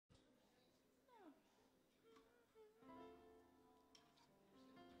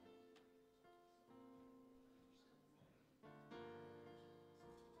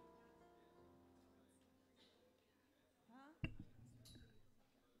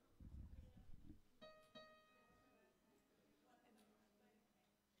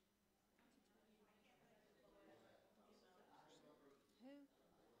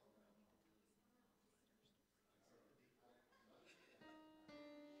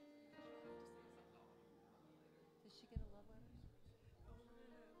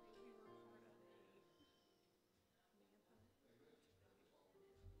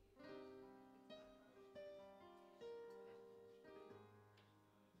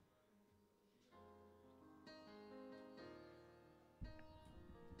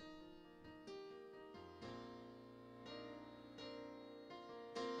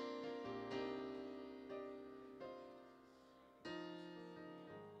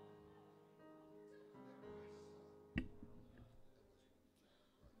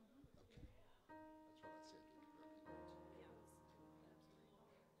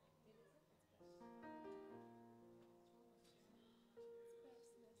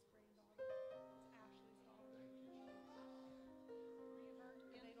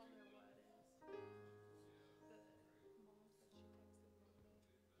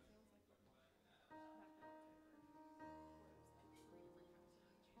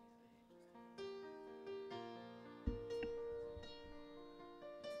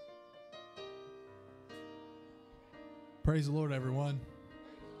Praise the Lord, everyone.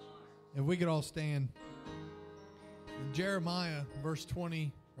 If we could all stand. In Jeremiah, verse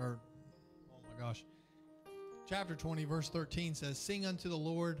 20, or, chapter 20, verse 13 says, Sing unto the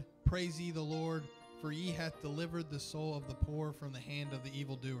Lord, praise ye the Lord, for he hath delivered the soul of the poor from the hand of the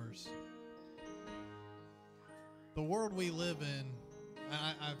evildoers. The world we live in,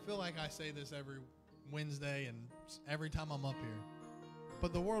 I feel like I say this every Wednesday and every time I'm up here,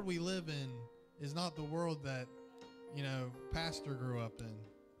 but the world we live in is not the world that, Pastor grew up in.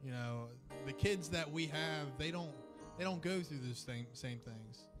 The kids that we have, they don't go through those same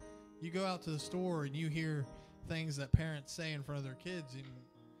things. You go out to the store and you hear things that parents say in front of their kids, and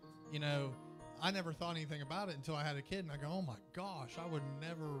I never thought anything about it until I had a kid, and I go, oh my gosh, I would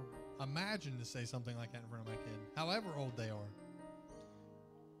never imagine to say something like that in front of my kid, however old they are.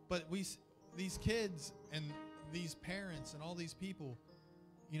 But these kids and these parents and all these people,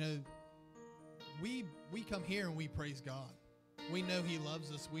 we come here and we praise God. We know He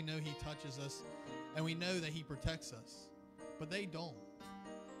loves us. We know He touches us. And we know that He protects us. But they don't.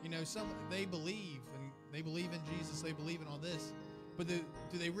 They believe, and they believe in Jesus. They believe in all this. But do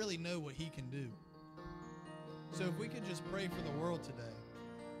they really know what He can do? So if we could just pray for the world today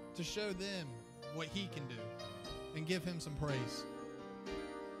to show them what He can do and give Him some praise.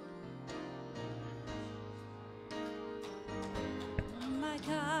 My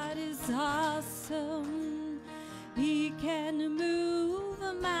God is awesome. He can move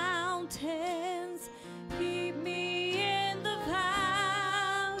mountains, keep me in the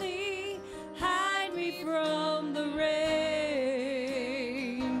valley, hide me from the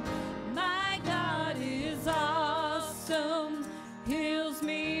rain. My God is awesome, heals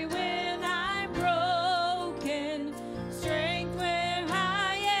me when I'm broken, strength where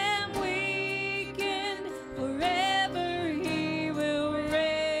I am weakened, forever He will reign.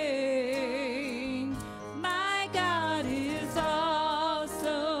 My God is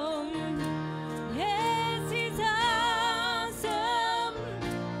awesome. Yes, He's awesome.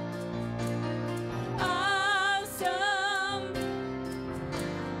 Awesome.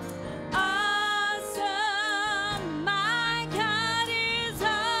 Awesome. My God is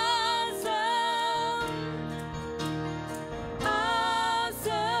awesome.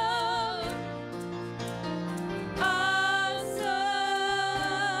 Awesome. Awesome.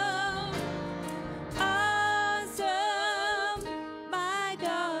 My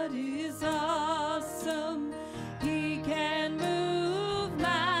God is awesome. He can move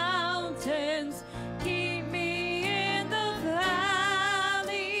mountains, keep me in the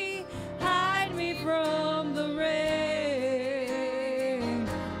valley, hide me from the rain.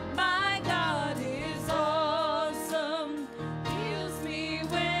 My God is awesome, heals me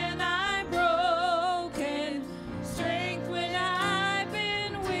when I'm broken, strength when I've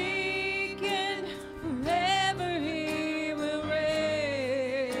been weakened, forever He will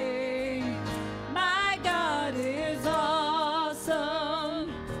reign. My God is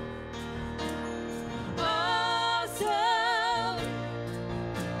awesome. Awesome.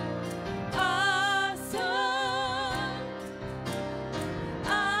 Awesome.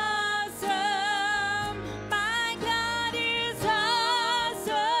 Awesome. My God is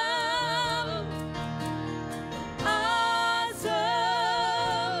awesome.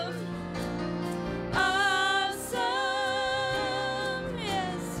 Awesome. Awesome.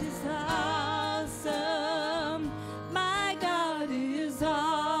 Yes, He's awesome. My God is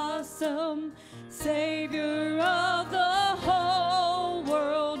awesome. Savior of the whole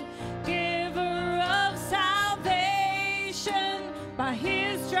world, giver of salvation, by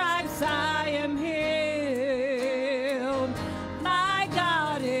His stripes I am healed. My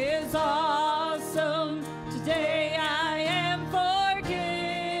God is awesome. Today I am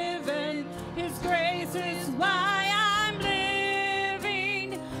forgiven. His grace is why I'm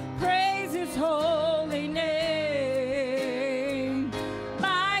living. Praise His holy name.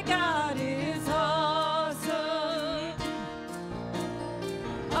 My God is awesome.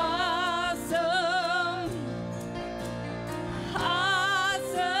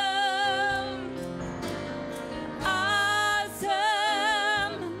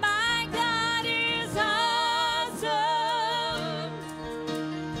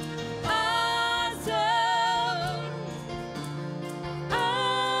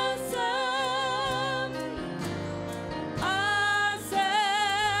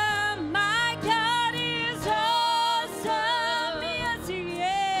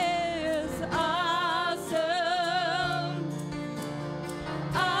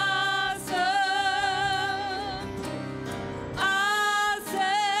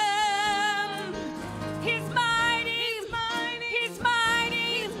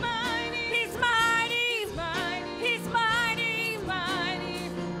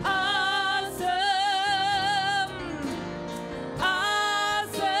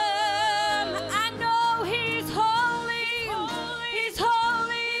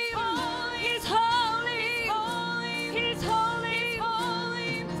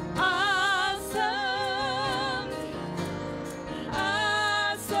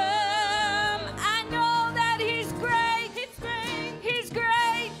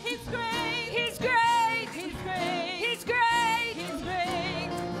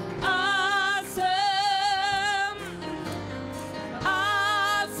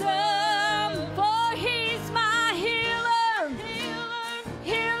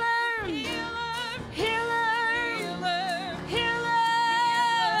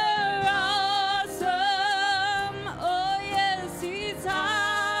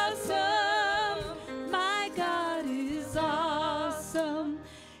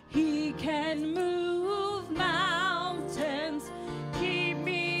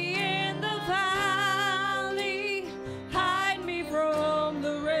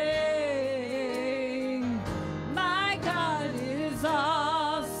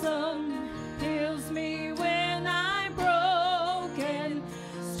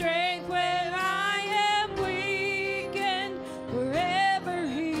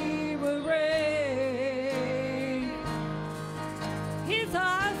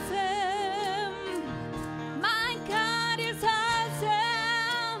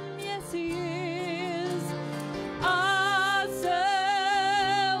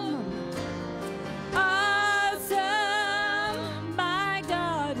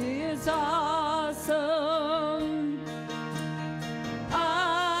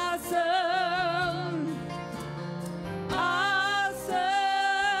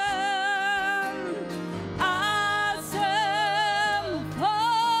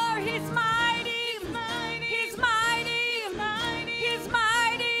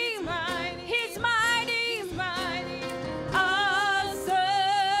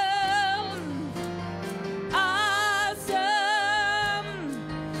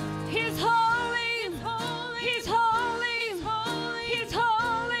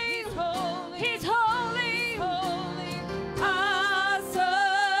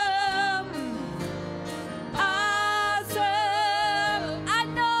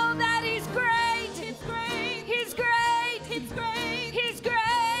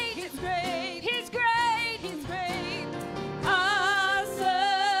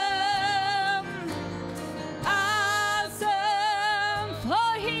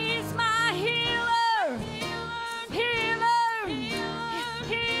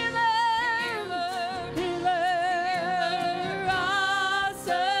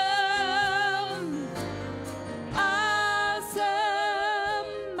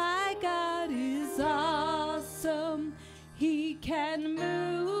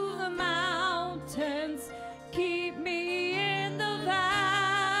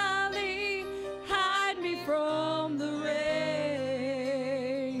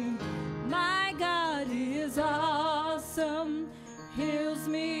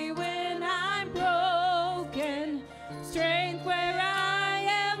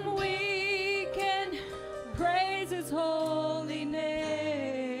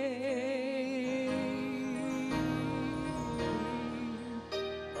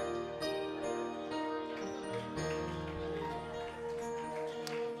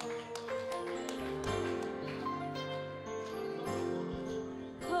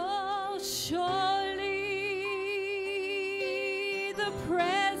 Surely the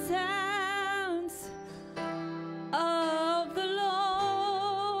presence of the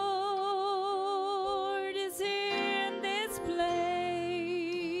Lord is in this place.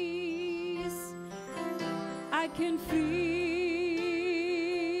 I can feel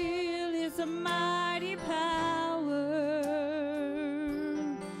His mighty power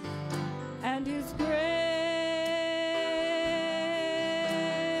and His grace.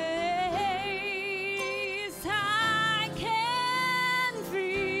 I can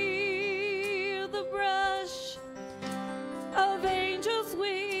feel the brush of angels'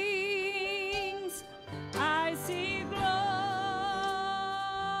 wings. I see glory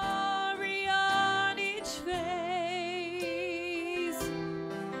on each face.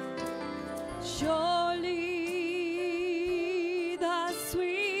 Surely the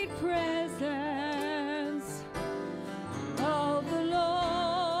sweet presence of the Lord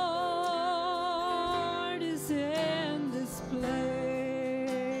is in this place.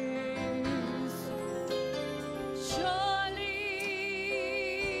 Surely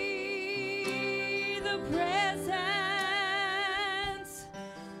the presence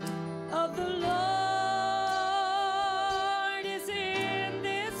of the Lord is in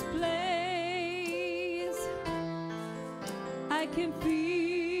this place. I can feel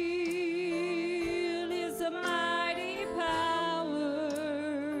His mighty power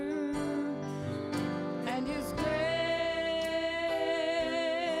and His grace.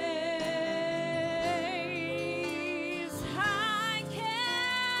 I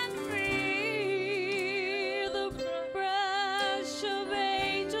can feel the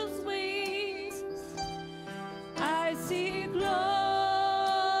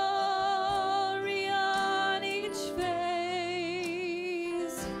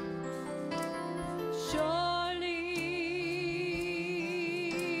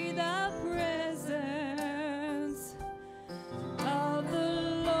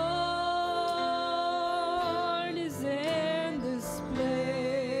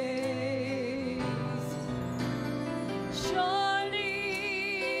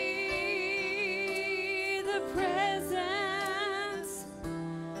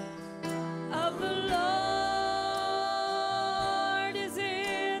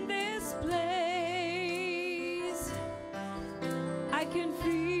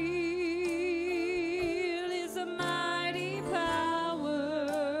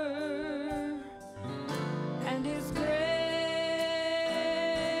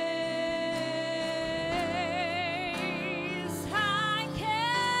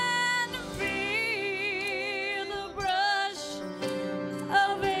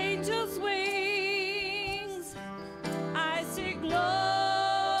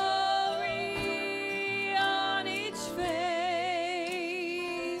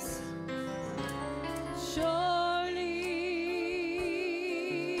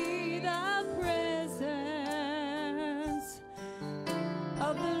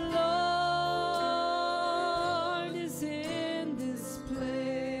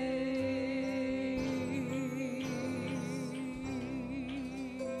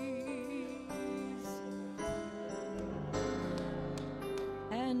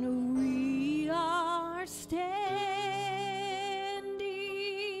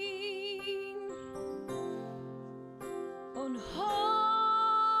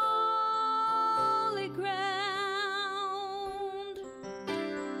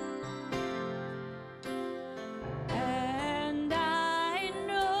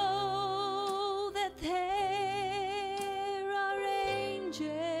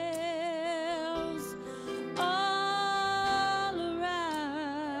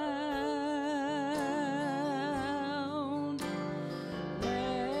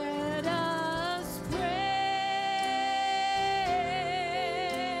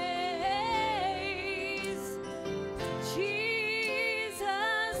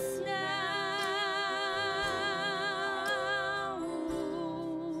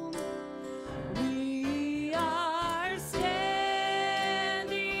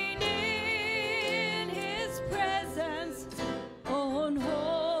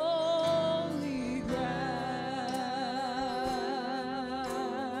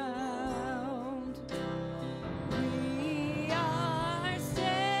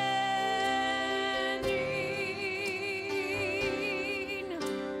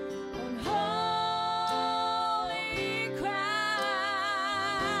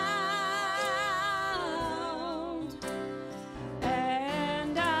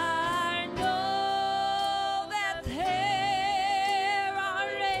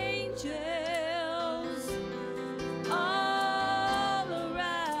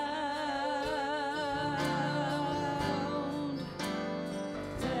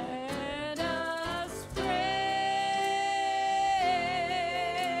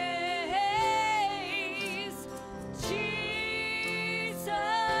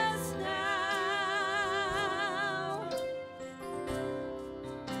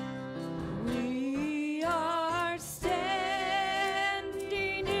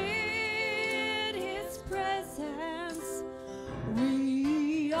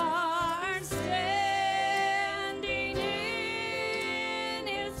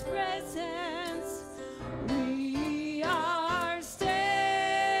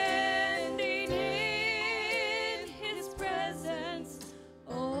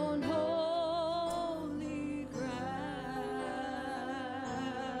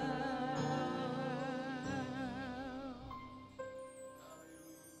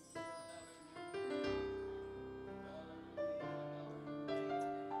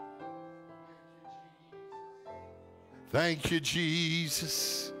Thank you,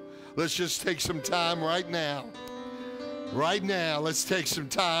 Jesus. Let's just take some time right now. Right now, let's take some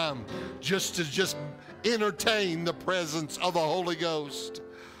time just to entertain the presence of the Holy Ghost.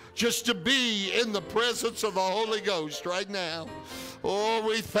 Just to be in the presence of the Holy Ghost right now. Oh,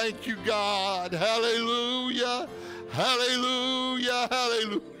 we thank you, God. Hallelujah. Hallelujah.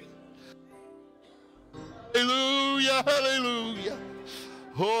 Hallelujah. Hallelujah. Hallelujah.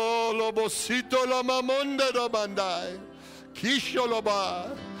 Oh, lobosito la mamonda da bandai. Kisho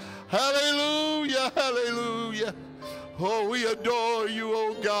loba. Hallelujah. Hallelujah. Oh, we adore you,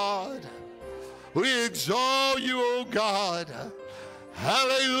 oh God. We exalt you, oh God.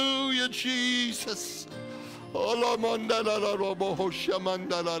 Hallelujah, Jesus.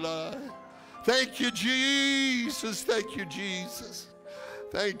 Thank you, Jesus. Thank you, Jesus.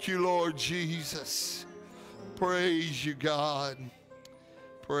 Thank you, Lord Jesus. Praise you, God.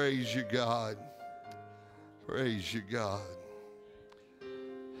 Praise you, God. Praise you, God.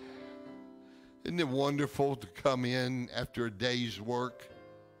 Isn't it wonderful to come in after a day's worked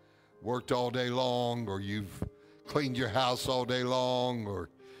all day long, or you've cleaned your house all day long, or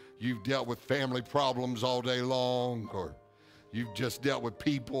you've dealt with family problems all day long, or you've just dealt with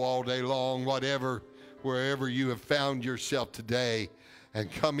people all day long, whatever, wherever you have found yourself today,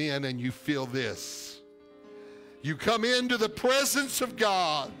 and come in and you feel this. You come into the presence of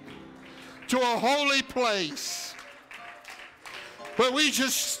God, to a holy place, where we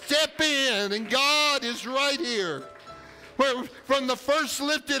just step in and God is right here. Where from the first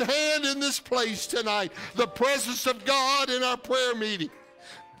lifted hand in this place tonight, the presence of God in our prayer meeting,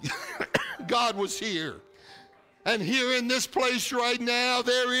 God was here. And here in this place right now,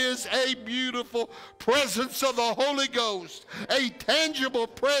 there is a beautiful presence of the Holy Ghost, a tangible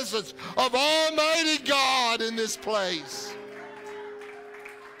presence of Almighty God in this place.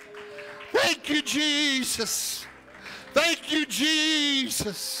 Thank you, Jesus. Thank you,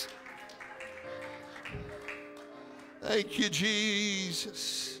 Jesus. Thank you,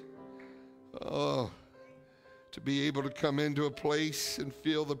 Jesus. Oh, to be able to come into a place and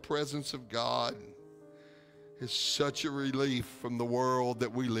feel the presence of God is such a relief from the world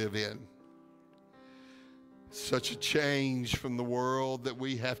that we live in. Such a change from the world that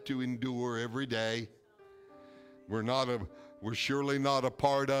we have to endure every day. We're surely not a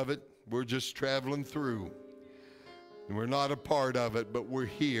part of it. We're just traveling through. And we're not a part of it, but we're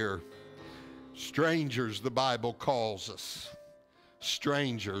here. Strangers, the Bible calls us.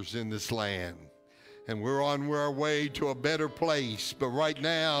 Strangers in this land. And we're on our way to a better place. But right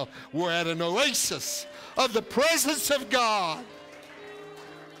now, we're at an oasis of the presence of God.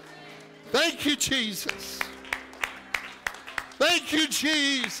 Thank you, Jesus. Thank you,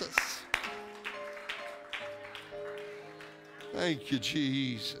 Jesus. Thank you,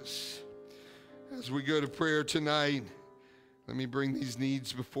 Jesus. As we go to prayer tonight, let me bring these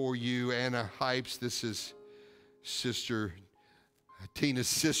needs before you. Anna Hypes, this is Sister Tina's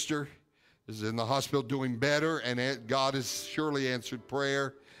sister, is in the hospital doing better, and God has surely answered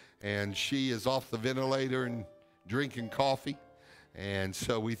prayer, and she is off the ventilator and drinking coffee, and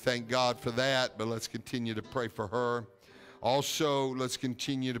so we thank God for that. But let's continue to pray for her. Also, let's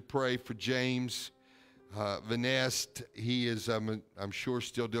continue to pray for James Vanest. He is, I'm sure,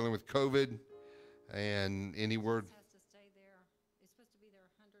 still dealing with COVID. And any word? Has to stay there. He's supposed to be there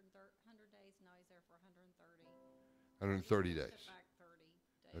 100 days. Now he's there for 130. 130 days. Back 30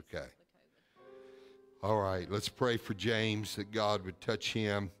 days. Okay. With the COVID. All right. Let's pray for James, that God would touch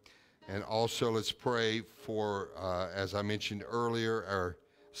him. And also let's pray for, as I mentioned earlier, our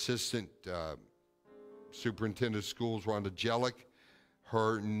assistant superintendent of schools, Rhonda Jellick.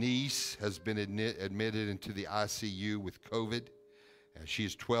 Her niece has been admitted into the ICU with COVID. She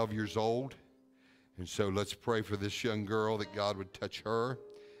is 12 years old. And so let's pray for this young girl, that God would touch her.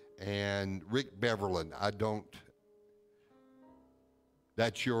 And Rick Beverland,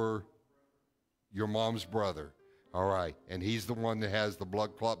 that's your mom's brother. All right. And he's the one that has the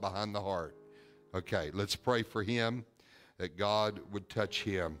blood clot behind the heart. Okay, let's pray for him, that God would touch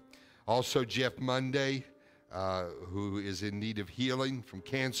him. Also, Jeff Monday, who is in need of healing from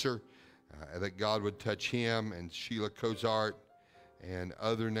cancer, that God would touch him. And Sheila Cozart, and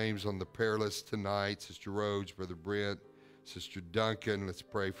other names on the prayer list tonight, Sister Rhodes, Brother Brent, Sister Duncan. Let's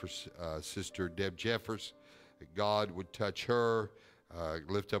pray for Sister Deb Jeffers, that God would touch her.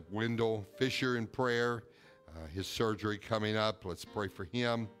 Lift up Wendell Fisher in prayer, his surgery coming up. Let's pray for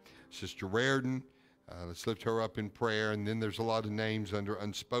him. Sister Raridan, let's lift her up in prayer. And then there's a lot of names under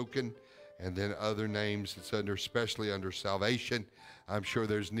unspoken, and then other names that's under, especially under salvation. I'm sure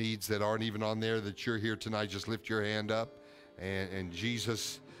there's needs that aren't even on there that you're here tonight. Just lift your hand up. And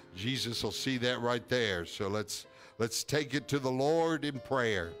Jesus will see that right there. So let's Let's take it to the Lord in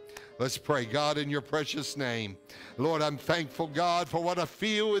prayer. Let's pray. God, in your precious name, Lord, I'm thankful, God, for what I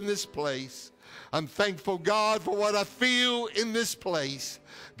feel in this place. I'm thankful, God, for what I feel in this place.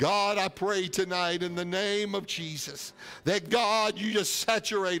 God, I pray tonight in the name of Jesus that, God, you just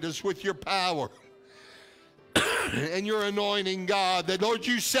saturate us with your power and your anointing, God, that, Lord,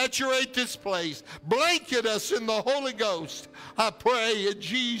 you saturate this place, blanket us in the Holy Ghost. I pray in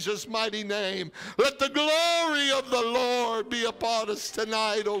Jesus' mighty name. Let the glory of the Lord be upon us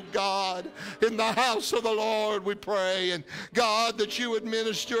tonight, oh God. In the house of the Lord we pray. And God, that you would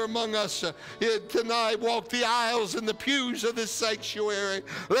minister among us tonight. Walk the aisles and the pews of this sanctuary.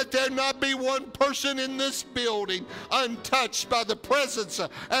 Let there not be one person in this building untouched by the presence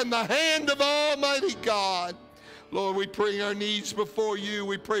and the hand of Almighty God. Lord, we bring our needs before you.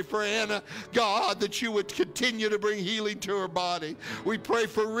 We pray for Anna, God, that you would continue to bring healing to her body. We pray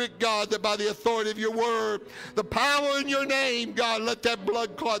for Rick, God, that by the authority of your word, the power in your name, God, let that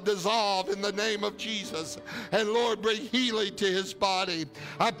blood clot dissolve in the name of Jesus. And Lord, bring healing to his body.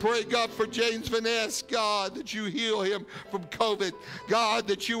 I pray, God, for James Vaness, God, that you heal him from COVID. God,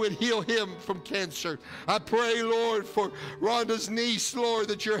 that you would heal him from cancer. I pray, Lord, for Rhonda's niece, Lord,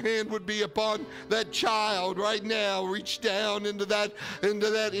 that your hand would be upon that child right now. Reach down into that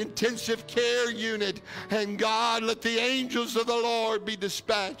intensive care unit, and God, let the angels of the Lord be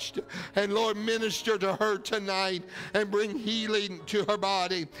dispatched, and Lord, minister to her tonight and bring healing to her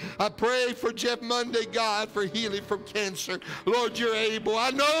body. I pray for Jeff Monday, God, for healing from cancer. Lord, you're able.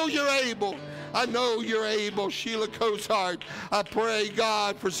 I know you're able. I know you're able. Sheila Cozart. I pray,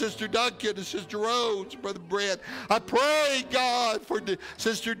 God, for Sister Duncan and Sister Rhodes, Brother Brett. I pray, God, for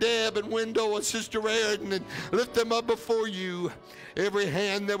Sister Deb and Wendell and Sister Reardon, and lift them up before you. Every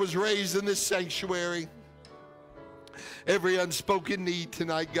hand that was raised in this sanctuary, every unspoken need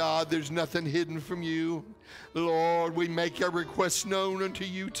tonight, God, there's nothing hidden from you. Lord, we make our requests known unto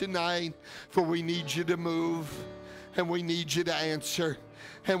you tonight, for we need you to move, and we need you to answer.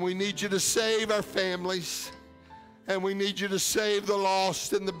 And we need you to save our families. And we need you to save the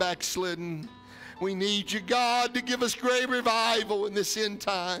lost and the backslidden. We need you, God, to give us great revival in this end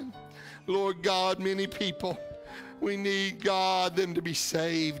time. Lord God, many people, we need, God, them to be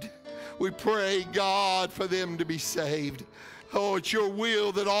saved. We pray, God, for them to be saved. Oh, it's your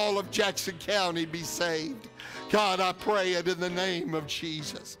will that all of Jackson County be saved. God, I pray it in the name of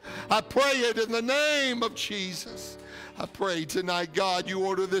Jesus. I pray it in the name of Jesus. I pray tonight, God, you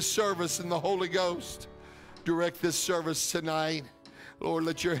order this service in the Holy Ghost. Direct this service tonight. Lord,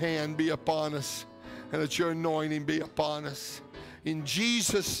 let your hand be upon us, and let your anointing be upon us. In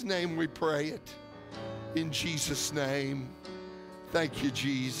Jesus' name we pray it. In Jesus' name. Thank you,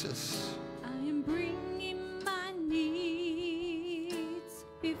 Jesus. I am bringing my needs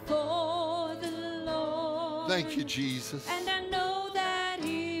before the Lord. Thank you, Jesus. And I know that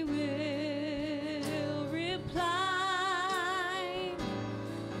he will reply.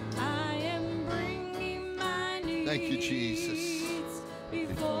 I am bringing my needs. Thank you, Jesus.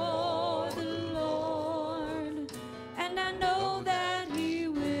 Before the Lord, and I know that he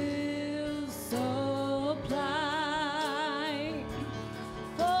will supply.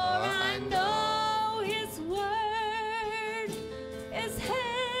 For I know his word is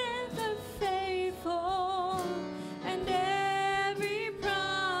ever faithful, and every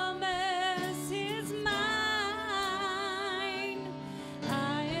promise is mine.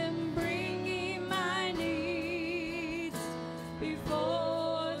 I am bringing my needs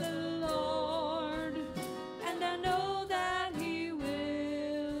before the Lord, and I know that he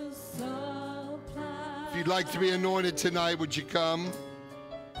will supply. If you'd like to be anointed tonight, would you come?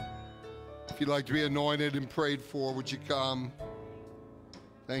 If you'd like to be anointed and prayed for, would you come?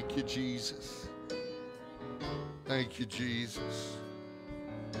 Thank you, Jesus. Thank you, Jesus.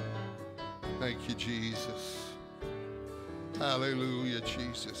 Thank you, Jesus. Hallelujah,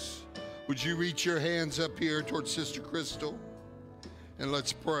 Jesus. Would you reach your hands up here towards Sister Crystal? And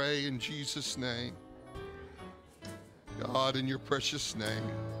let's pray in Jesus' name. God, in your precious name.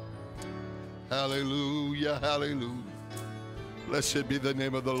 Hallelujah, hallelujah. Blessed be the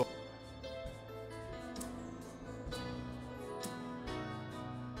name of the Lord.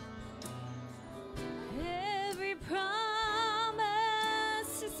 Every promise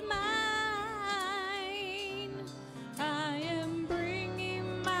is mine. I am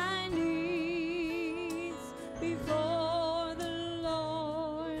bringing my needs before the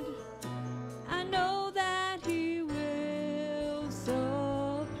Lord. I know that he will supply.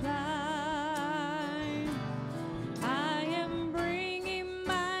 I am bringing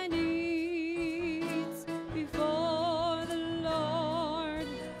my needs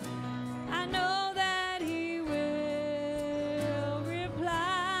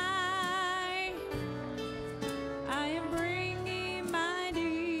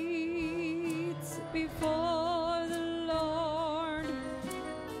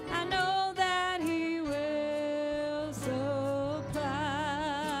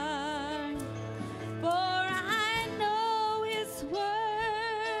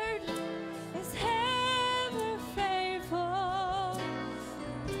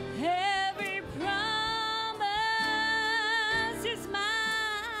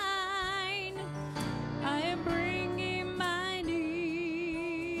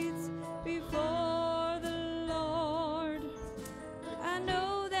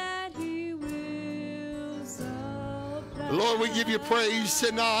Lord, we give you praise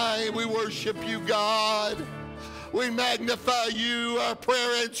tonight. We worship you, God. We magnify you, our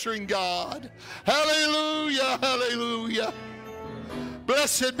prayer answering God. Hallelujah, hallelujah.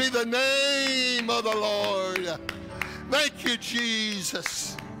 Blessed be the name of the Lord. Thank you,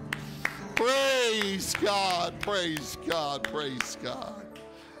 Jesus. Praise God, praise God, praise God.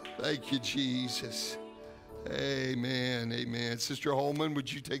 Thank you, Jesus. Amen, amen. Sister Holman,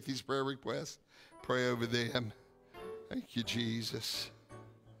 would you take these prayer requests? Pray over them. Thank you, Jesus.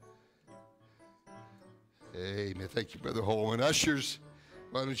 Amen. Thank you, Brother Holman. Ushers,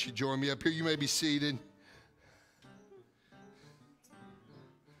 why don't you join me up here? You may be seated.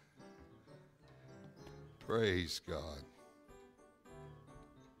 Praise God.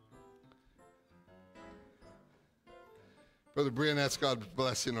 Brother Brian, ask God's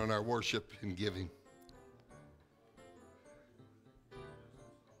blessing on our worship and giving.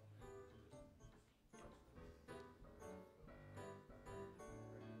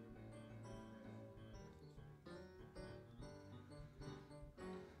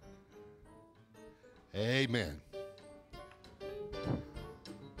 Amen.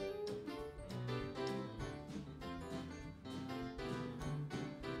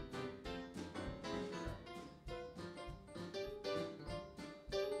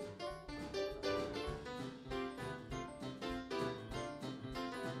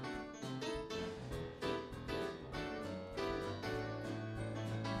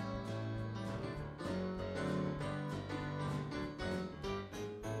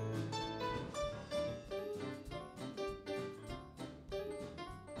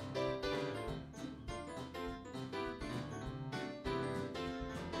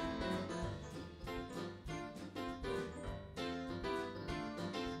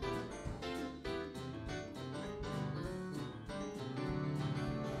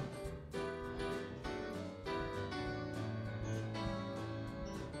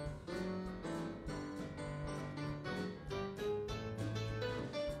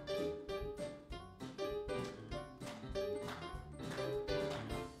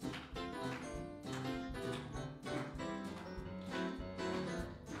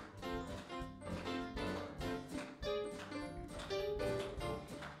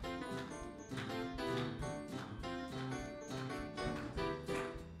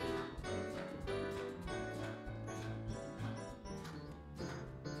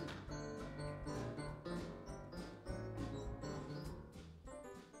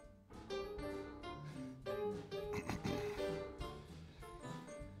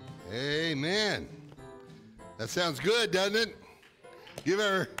 Amen. That sounds good, doesn't it? Give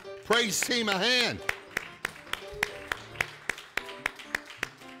our praise team a hand.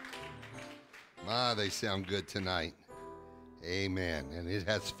 My, they sound good tonight. Amen. And it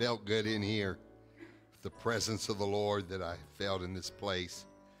has felt good in here. The presence of the Lord that I felt in this place.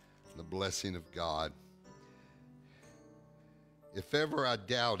 The blessing of God. If ever I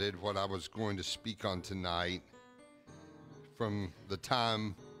doubted what I was going to speak on tonight, from the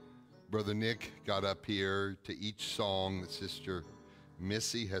time Brother Nick got up here to each song that Sister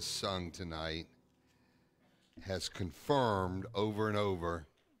Missy has sung tonight, has confirmed over and over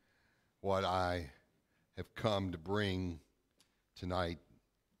what I have come to bring tonight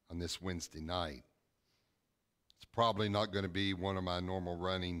on this Wednesday night. It's probably not going to be one of my normal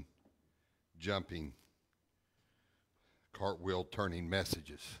running, jumping, cartwheel turning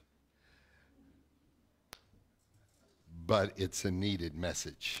messages, but it's a needed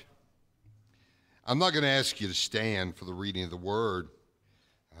message. I'm not going to ask you to stand for the reading of the word.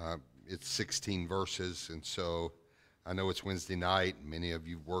 It's 16 verses, and so I know it's Wednesday night. Many of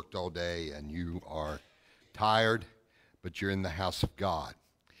you worked all day, and you are tired, but you're in the house of God.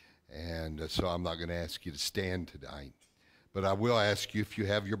 And so I'm not going to ask you to stand tonight. But I will ask you, if you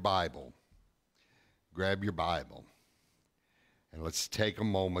have your Bible, grab your Bible, and let's take a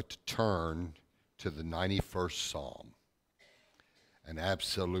moment to turn to the 91st Psalm. An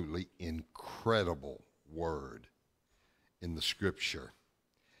absolutely incredible word in the Scripture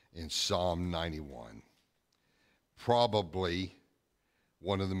in Psalm 91. Probably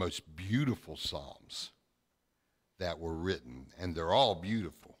one of the most beautiful Psalms that were written, and they're all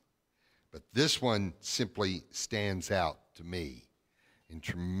beautiful. But this one simply stands out to me in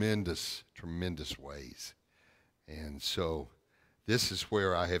tremendous, tremendous ways. And so this is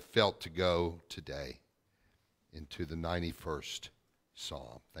where I have felt to go today, into the 91st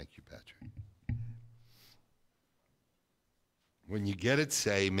Psalm. Thank you, Patrick. When you get it,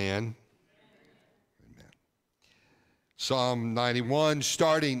 say amen. Amen. Psalm 91,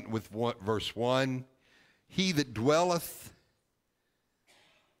 starting with verse 1. He that dwelleth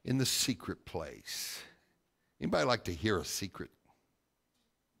in the secret place. Anybody like to hear a secret?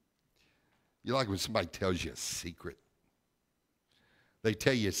 You like when somebody tells you a secret? They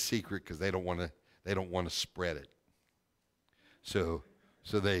tell you a secret because they don't want to spread it. So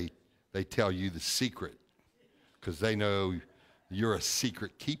they tell you the secret because they know you're a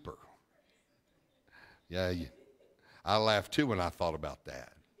secret keeper. Yeah, I laughed too when I thought about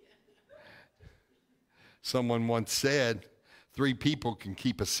that. Someone once said, 3 people can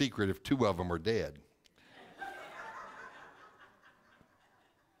keep a secret if 2 of them are dead.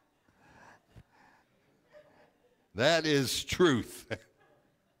 That is truth.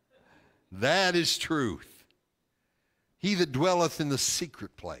 That is truth. He that dwelleth in the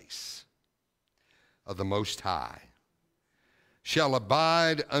secret place of the Most High shall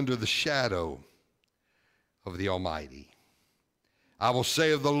abide under the shadow of the Almighty. I will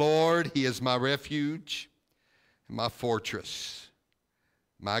say of the Lord, He is my refuge and my fortress,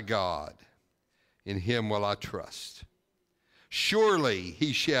 my God. In Him will I trust. Surely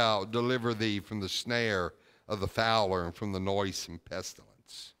He shall deliver thee from the snare of the fowler and from the noisome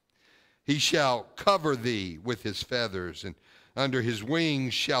pestilence. He shall cover thee with His feathers, and under His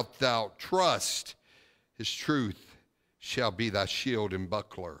wings shalt thou trust. His truth shall be thy shield and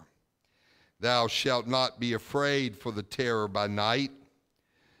buckler. Thou shalt not be afraid for the terror by night,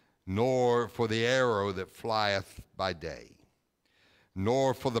 nor for the arrow that flieth by day,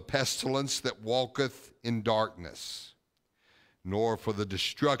 nor for the pestilence that walketh in darkness, nor for the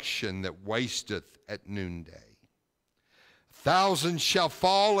destruction that wasteth at noonday. 1,000 shall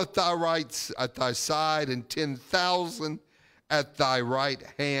fall at thy side, and 10,000 at thy right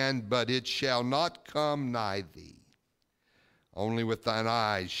hand, but it shall not come nigh thee. Only with thine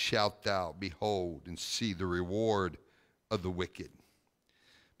eyes shalt thou behold and see the reward of the wicked,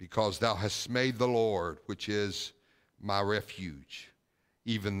 because thou hast made the Lord, which is my refuge,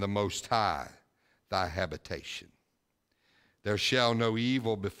 even the Most High, thy habitation. There shall no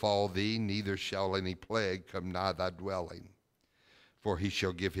evil befall thee, neither shall any plague come nigh thy dwelling. For He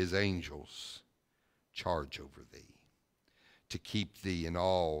shall give His angels charge over thee, to keep thee in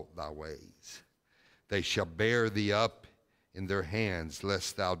all thy ways. They shall bear thee up in their hands,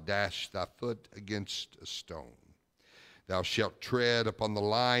 lest thou dash thy foot against a stone. Thou shalt tread upon the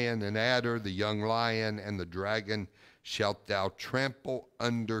lion and adder, the young lion and the dragon shalt thou trample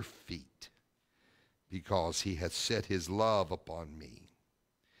under feet, because He hath set His love upon me.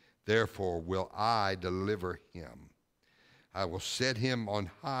 Therefore will I deliver him. I will set him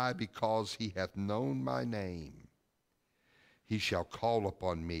on high, because he hath known my name. He shall call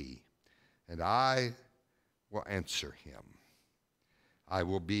upon me, and I will answer him. I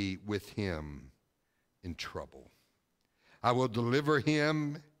will be with him in trouble. I will deliver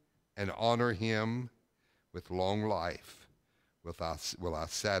him and honor him. With long life will I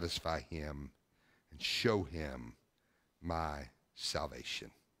satisfy him and show him my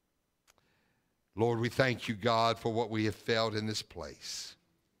salvation. Lord, we thank you, God, for what we have felt in this place.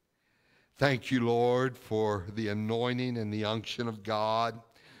 Thank you, Lord, for the anointing and the unction of God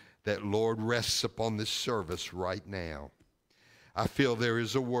that, Lord, rests upon this service right now. I feel there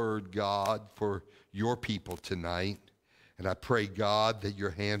is a word, God, for your people tonight. And I pray, God, that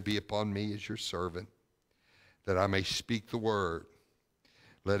your hand be upon me as your servant, that I may speak the word.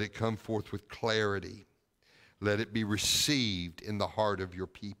 Let it come forth with clarity. Let it be received in the heart of your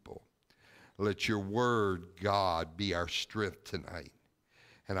people. Let your word, God, be our strength tonight.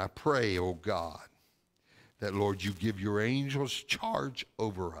 And I pray, oh God, that, Lord, you give your angels charge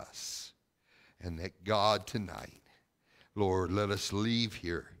over us. And that, God, tonight, Lord, let us leave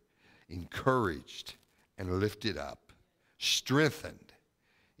here encouraged and lifted up, strengthened.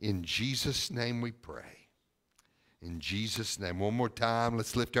 In Jesus' name we pray. In Jesus' name. One more time,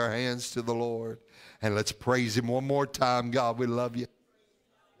 let's lift our hands to the Lord and let's praise him one more time. God, we love you.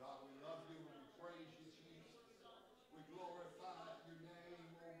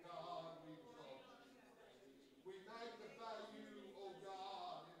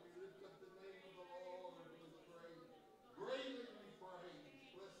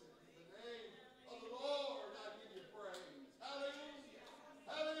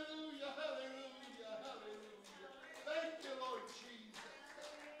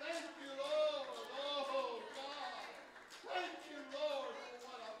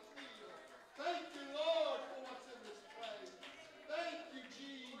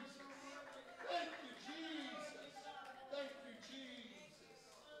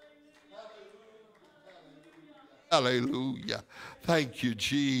 Hallelujah. Thank you,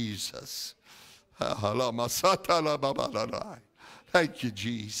 Jesus. Thank you,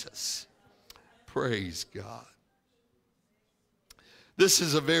 Jesus. Praise God. This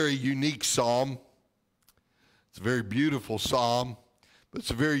is a very unique psalm. It's a very beautiful psalm, but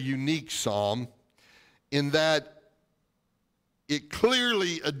it's a very unique psalm in that it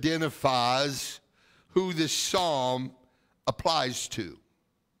clearly identifies who this psalm applies to.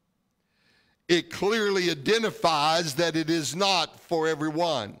 It clearly identifies that it is not for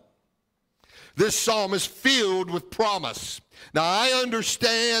everyone. This psalm is filled with promise. Now, I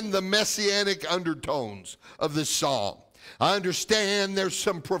understand the messianic undertones of this psalm. I understand there's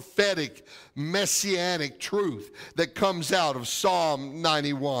some prophetic, messianic truth that comes out of Psalm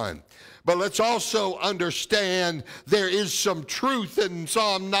 91. But let's also understand there is some truth in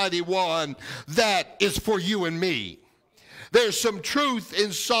Psalm 91 that is for you and me. There's some truth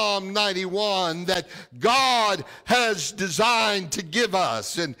in Psalm 91 that God has designed to give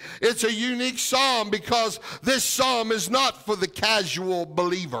us. And it's a unique psalm because this psalm is not for the casual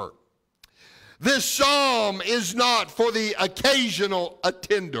believer. This psalm is not for the occasional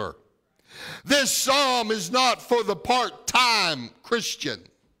attender. This psalm is not for the part-time Christian.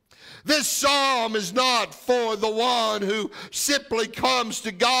 This psalm is not for the one who simply comes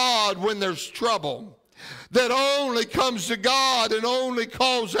to God when there's trouble, that only comes to God and only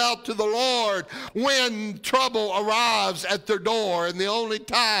calls out to the Lord when trouble arrives at their door. And the only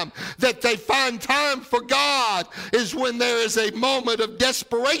time that they find time for God is when there is a moment of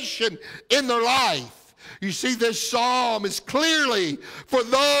desperation in their life. You see, this psalm is clearly for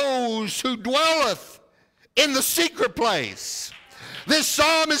those who dwelleth in the secret place. This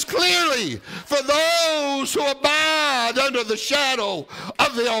psalm is clearly for those who abide under the shadow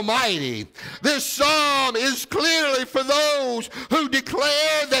of the Almighty. This psalm is clearly for those who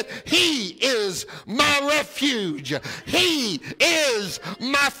declare that He is my refuge, He is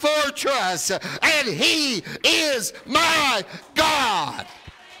my fortress, and He is my God.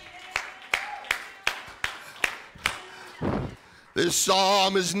 This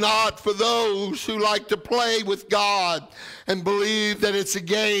psalm is not for those who like to play with God and believe that it's a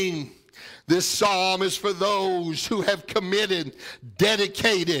game. This psalm is for those who have committed,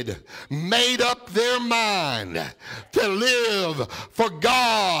 dedicated, made up their mind to live for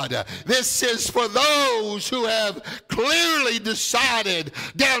God. This is for those who have clearly decided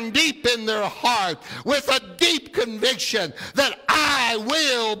down deep in their heart with a deep conviction that I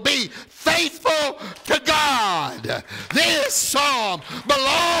will be faithful to God. This psalm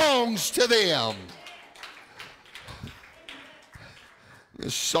belongs to them.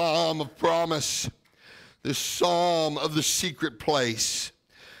 This psalm of promise, this psalm of the secret place,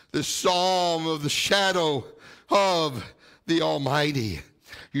 this psalm of the shadow of the Almighty.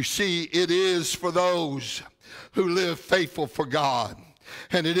 You see, it is for those who live faithful for God.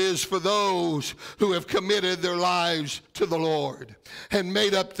 And it is for those who have committed their lives to the Lord and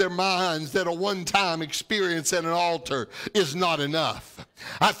made up their minds that a one-time experience at an altar is not enough.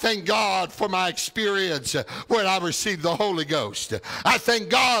 I thank God for my experience when I received the Holy Ghost. I thank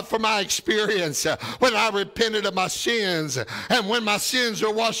God for my experience when I repented of my sins and when my sins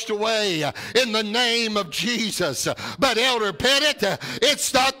are washed away in the name of Jesus. But Elder Pettit,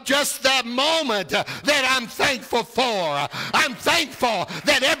 it's not just that moment that I'm thankful for. I'm thankful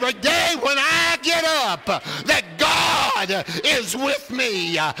that every day when I get up, that God is with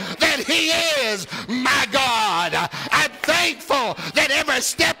me, that He is my God. I'm thankful that every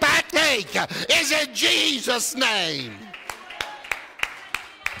step I take is in Jesus' name.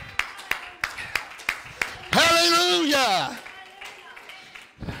 Hallelujah.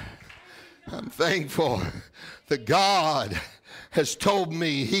 I'm thankful that God has told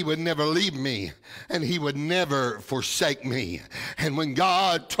me He would never leave me and He would never forsake me. And when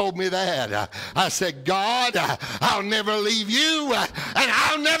God told me that, I said, God, I'll never leave you and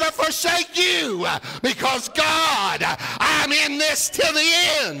I'll never forsake you, because God, I'm in this till the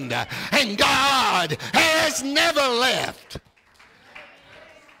end, and God has never left.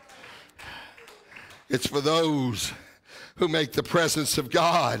 It's for those who make the presence of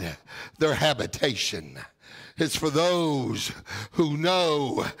God their habitation. It's for those who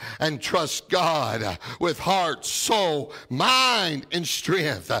know and trust God with heart, soul, mind, and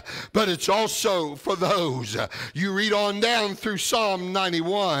strength. But it's also for those, you read on down through Psalm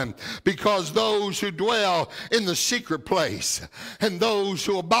 91, because those who dwell in the secret place and those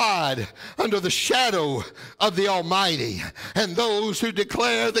who abide under the shadow of the Almighty and those who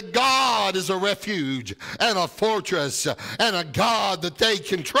declare that God is a refuge and a fortress and a God that they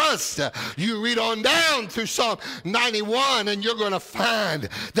can trust. You read on down through Psalm Psalm 91, and you're going to find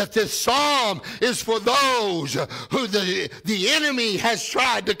that this psalm is for those who the enemy has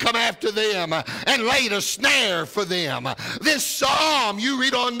tried to come after them and laid a snare for them. This psalm, you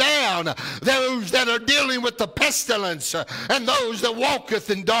read on down, those that are dealing with the pestilence and those that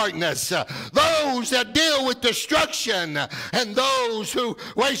walketh in darkness, those that deal with destruction and those who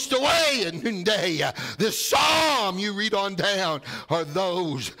waste away in noonday. This psalm, you read on down, are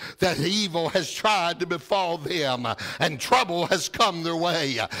those that evil has tried to befall them and trouble has come their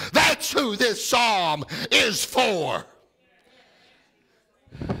way. That's who this psalm is for.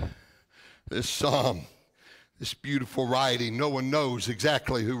 This psalm, this beautiful writing, no one knows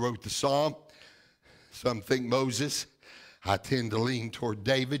exactly who wrote the psalm. Some think Moses. I tend to lean toward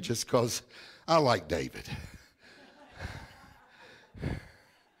David just because I like David.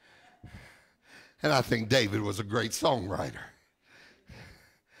 And I think David was a great songwriter.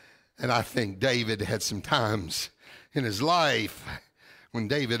 And I think David had some times in his life when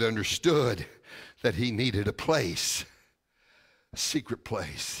David understood that he needed a place, a secret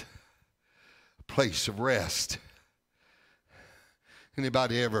place, a place of rest.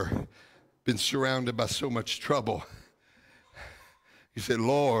 Anybody ever been surrounded by so much trouble? You said,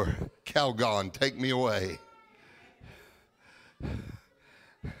 Lord, Calgon, take me away.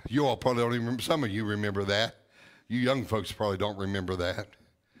 You all probably don't even remember. Some of you remember that. You young folks probably don't remember that.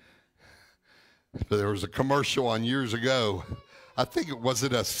 But there was a commercial on years ago. I think was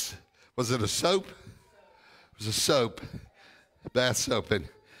it a soap? It was a soap, bath soap,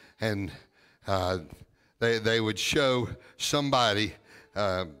 and they would show somebody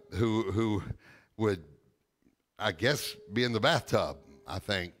who would, I guess, be in the bathtub. I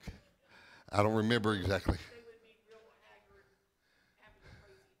think. I don't remember exactly.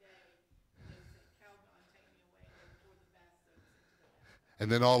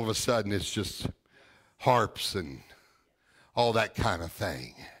 And then all of a sudden, it's just harps and all that kind of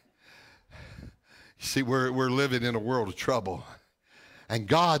thing. You see, we're living in a world of trouble. And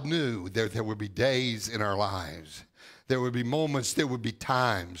God knew there would be days in our lives. There would be moments, there would be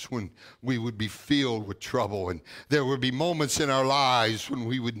times when we would be filled with trouble. And there would be moments in our lives when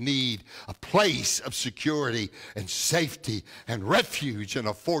we would need a place of security and safety and refuge and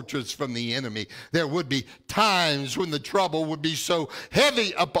a fortress from the enemy. There would be times when the trouble would be so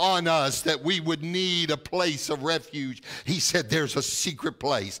heavy upon us that we would need a place of refuge. He said there's a secret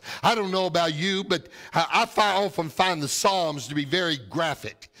place. I don't know about you, but I often find the Psalms to be very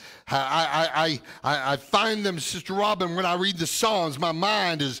graphic. I find them, Sister Robin, when I read the Psalms, my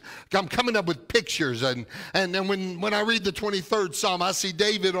mind is, I'm coming up with pictures. And then when I read the 23rd Psalm, I see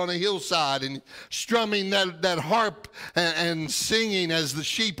David on a hillside and strumming that harp and singing as the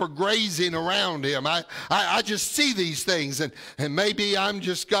sheep are grazing around him. I just see these things, and maybe I'm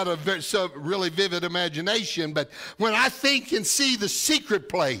just got a really vivid imagination, but when I think and see the secret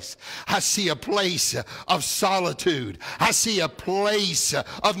place, I see a place of solitude. I see a place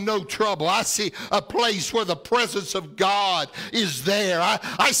of no trouble. I see a place where the presence of God is there.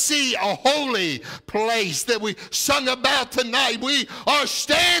 I see a holy place that we sung about tonight. We are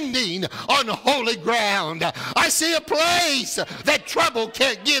standing on holy ground. I see a place that trouble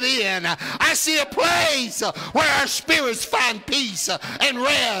can't get in. I see a place where our spirits find peace and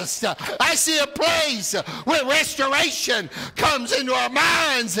rest. I see a place where restoration comes into our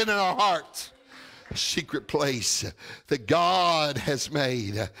minds and in our hearts. A secret place that God has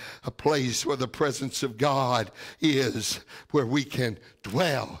made, a place where the presence of God is, where we can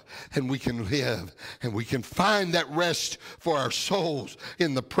dwell and we can live and we can find that rest for our souls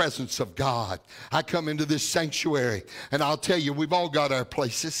in the presence of God. I come into this sanctuary and I'll tell you, we've all got our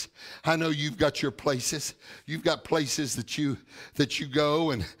places. I know you've got your places. You've got places that you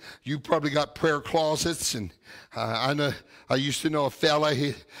go, and you probably got prayer closets. And I know I used to know a fella,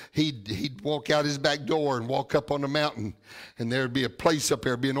 he'd walk out his back door and walk up on the mountain, and there'd be a place up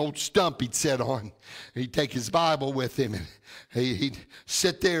there, be an old stump he'd sit on. He'd take his Bible with him, and he'd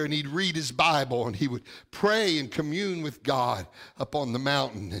sit there and he'd read his Bible, and he would pray and commune with God up on the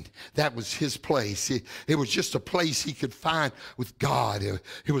mountain. And that was his place. It was just a place he could find with God.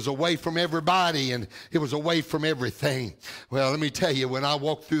 It was away from everybody, and it was away from everything. Well, let me tell you, when I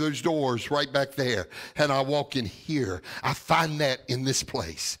walk through those doors right back there and I walk in here, I find that in this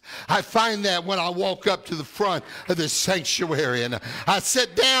place. I find that when I walk up to the front of this sanctuary and I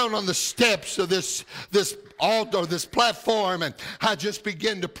sit down on the steps of this altar, this platform, and I just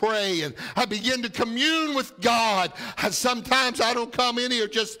begin to pray and I begin to commune with God. And sometimes I don't come in here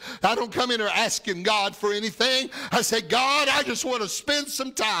asking God for anything. I say, God, I just want to spend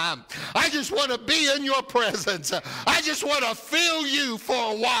some time. I just want to be in your presence. I just want to feel you for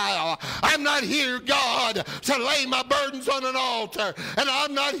a while. I I'm not here, God, to lay my burdens on an altar. And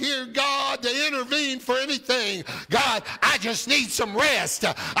I'm not here, God, to intervene for anything. God, I just need some rest.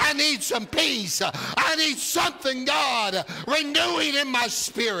 I need some peace. I need something, God, renewing in my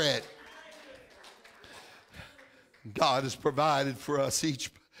spirit. God has provided for us,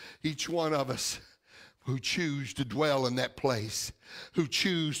 each one of us, who choose to dwell in that place, who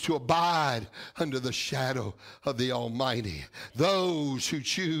choose to abide under the shadow of the Almighty. Those who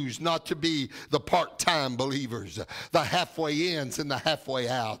choose not to be the part-time believers, the halfway ins and the halfway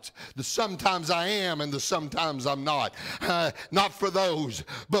outs, the sometimes I am and the sometimes I'm not. Not for those,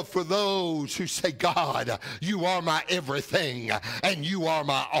 but for those who say, God, you are my everything and you are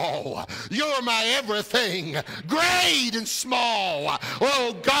my all. You're my everything, great and small.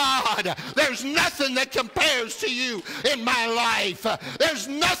 Oh God, there's nothing that compares to you in my life. There's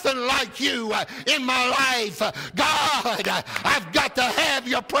nothing like you in my life. God, I've got to have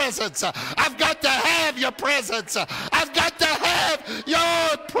your presence. I've got to have your presence. I've got to have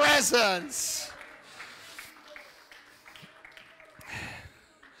your presence.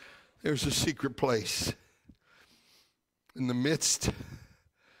 There's a secret place in the midst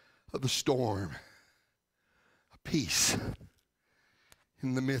of the storm, a peace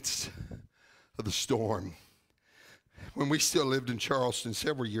in the midst of the storm. When we still lived in Charleston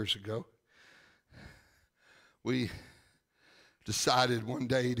several years ago, we decided one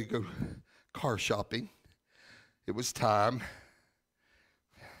day to go car shopping. It was time.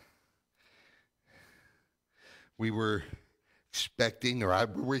 We were expecting, or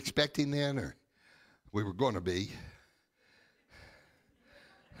we were expecting then, or we were going to be.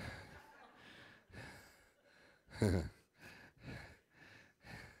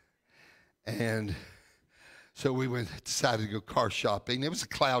 And so we decided to go car shopping. It was a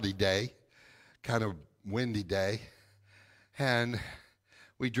cloudy day, kind of windy day. And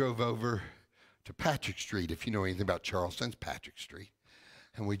we drove over to Patrick Street. If you know anything about Charleston, it's Patrick Street.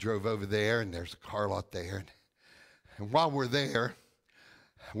 And we drove over there, and there's a car lot there. And while we're there,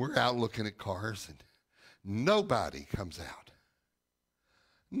 we're out looking at cars, and nobody comes out.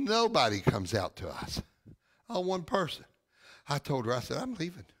 Nobody comes out to us. Oh, one person. I told her, I said, I'm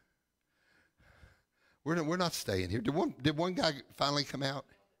leaving. We're not staying here. Did one guy finally come out?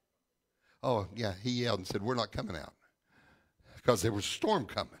 Oh, yeah, he yelled and said, we're not coming out. Because there was a storm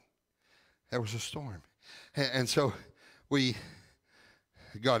coming. There was a storm. And so we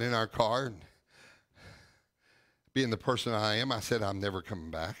got in our car, and being the person I am, I said, I'm never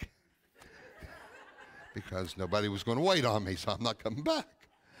coming back. Because nobody was going to wait on me, so I'm not coming back.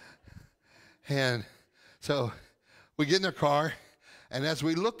 And so we get in the car, and as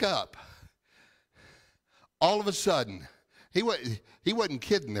we look up, all of a sudden, he wasn't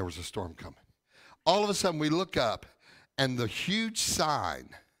kidding there was a storm coming. All of a sudden, we look up, and the huge sign,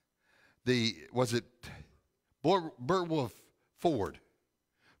 was it Bertwolf Ford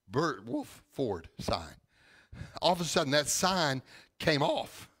sign. All of a sudden, that sign came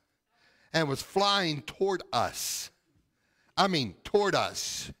off and was flying toward us. I mean, toward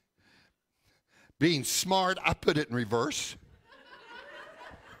us. Being smart, I put it in reverse.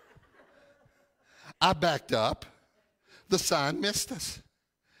 I backed up. The sign missed us.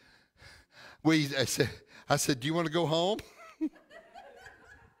 I said, do you want to go home?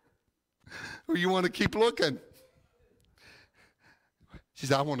 Or you want to keep looking? She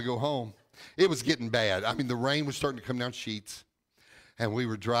said, I want to go home. It was getting bad. I mean, the rain was starting to come down sheets. And we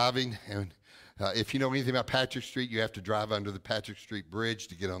were driving. And if you know anything about Patrick Street, you have to drive under the Patrick Street Bridge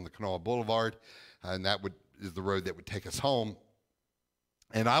to get on the Kanawha Boulevard. And that is the road that would take us home.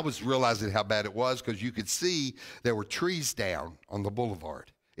 And I was realizing how bad it was because you could see there were trees down on the boulevard.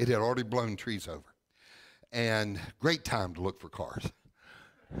 It had already blown trees over. And great time to look for cars.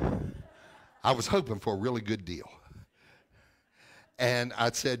 I was hoping for a really good deal. And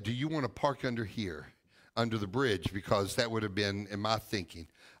I said, do you want to park under here, under the bridge? Because that would have been, in my thinking,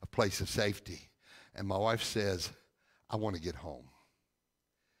 a place of safety. And my wife says, I want to get home.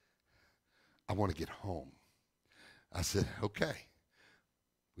 I want to get home. I said, okay.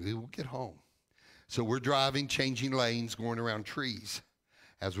 We will get home. So we're driving, changing lanes, going around trees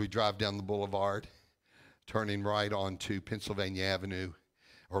as we drive down the boulevard, turning right onto Pennsylvania Avenue,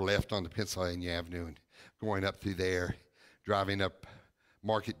 or left onto Pennsylvania Avenue, and going up through there, driving up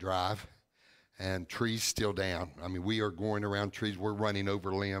Market Drive, and trees still down. I mean, we are going around trees. We're running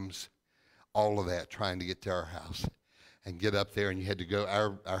over limbs, all of that, trying to get to our house and get up there. And you had to go,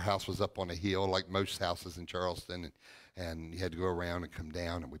 our house was up on a hill like most houses in Charleston, and you had to go around and come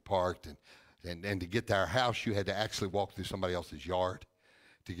down, and we parked. And to get to our house, you had to actually walk through somebody else's yard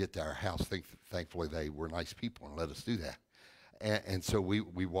to get to our house. Thankfully, they were nice people and let us do that. And so we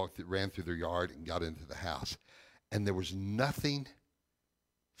ran through their yard and got into the house. And there was nothing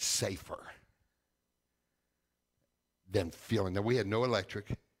safer than feeling. Now, we had no electric.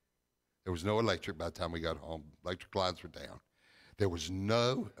 There was no electric by the time we got home. Electric lines were down. There was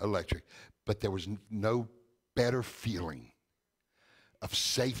no electric. But there was no better feeling of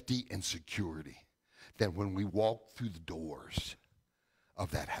safety and security than when we walked through the doors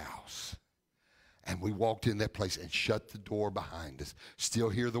of that house. And we walked in that place and shut the door behind us. Still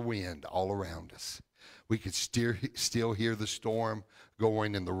hear the wind all around us. We could still hear the storm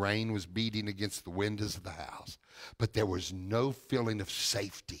going, and the rain was beating against the windows of the house. But there was no feeling of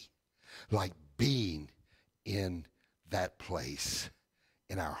safety like being in that place,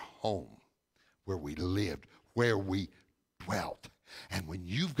 in our home, where we lived, where we dwelt. And when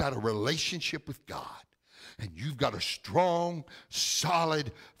you've got a relationship with God, and you've got a strong,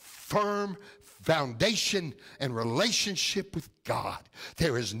 solid, firm foundation and relationship with God,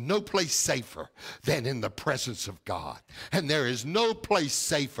 there is no place safer than in the presence of God. And there is no place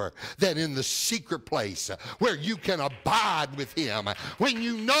safer than in the secret place where you can abide with him. When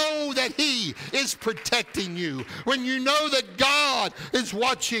you know that he is protecting you, when you know that God is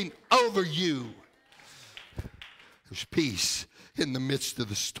watching over you, there's peace in the midst of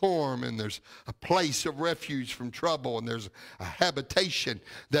the storm, and there's a place of refuge from trouble, and there's a habitation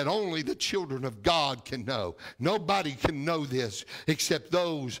that only the children of God can know. Nobody can know this except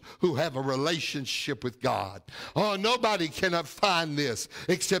those who have a relationship with God. Oh, nobody cannot find this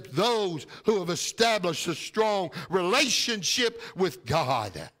except those who have established a strong relationship with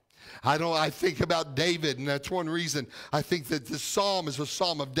God. I think about David, and that's one reason I think that this psalm is a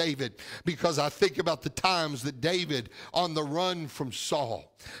psalm of David, because I think about the times that David on the run from Saul,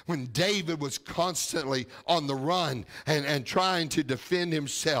 when David was constantly on the run and trying to defend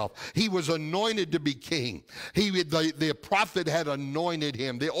himself. He was anointed to be king. The prophet had anointed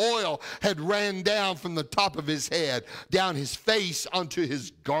him. The oil had ran down from the top of his head, down his face onto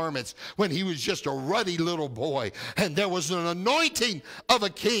his garments when he was just a ruddy little boy. And there was an anointing of a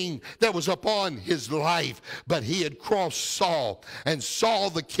king that was upon his life. But he had crossed Saul, and Saul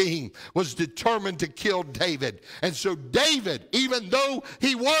the king was determined to kill David. And so David, even though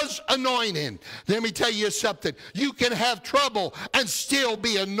he was anointed, let me tell you something, you can have trouble and still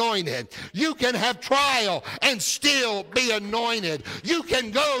be anointed. You can have trial and still be anointed. You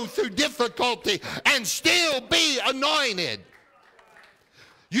can go through difficulty and still be anointed.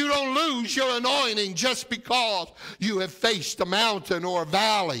 You don't lose your anointing just because you have faced a mountain or a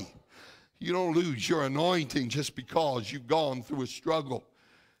valley. You don't lose your anointing just because you've gone through a struggle.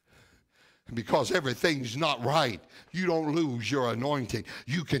 And because everything's not right, you don't lose your anointing.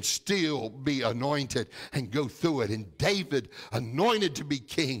 You can still be anointed and go through it. And David, anointed to be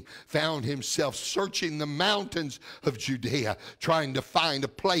king, found himself searching the mountains of Judea, trying to find a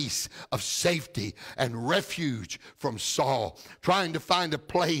place of safety and refuge from Saul, trying to find a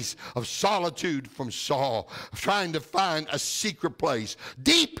place of solitude from Saul, trying to find a secret place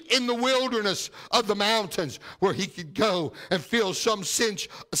deep in the wilderness of the mountains where he could go and feel some sense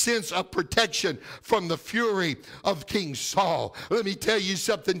of protection from the fury of King Saul. Let me tell you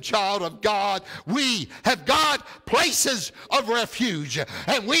something, child of God. We have got places of refuge,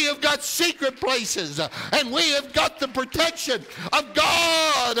 and we have got secret places, and we have got the protection of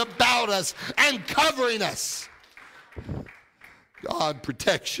God about us and covering us. God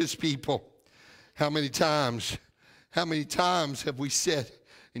protects his people. How many times have we sat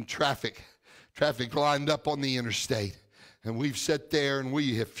in traffic lined up on the interstate? And we've sat there and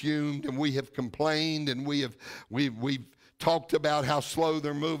we have fumed and we have complained and we've talked about how slow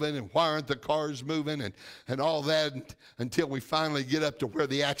they're moving and why aren't the cars moving and all that until we finally get up to where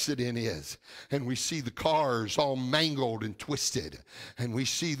the accident is. And we see the cars all mangled and twisted. And we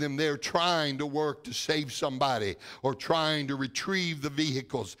see them there trying to work to save somebody or trying to retrieve the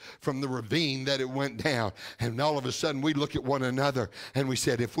vehicles from the ravine that it went down. And all of a sudden we look at one another and we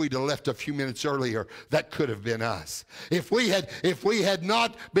said, if we'd have left a few minutes earlier, that could have been us. If we had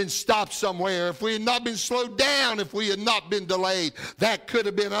not been stopped somewhere, if we had not been slowed down, if we had not been delayed, that could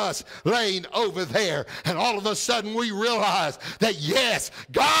have been us laying over there. And all of a sudden we realize that yes,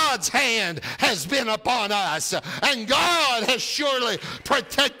 God's hand has been upon us, and God has surely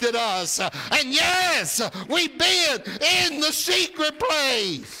protected us, and yes, we've been in the secret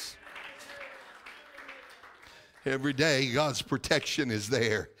place. Every day God's protection is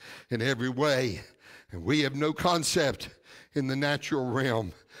there in every way, and we have no concept in the natural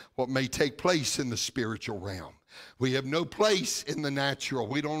realm what may take place in the spiritual realm. We have no place in the natural.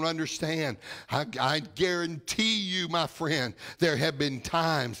 We don't understand. I guarantee you, my friend, there have been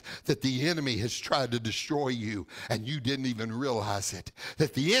times that the enemy has tried to destroy you and you didn't even realize it.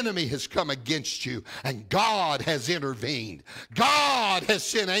 That the enemy has come against you and God has intervened. God has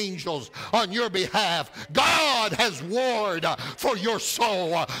sent angels on your behalf. God has warred for your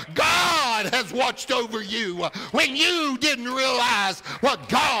soul. God has watched over you when you didn't realize what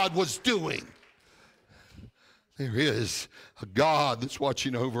God was doing. There is a God that's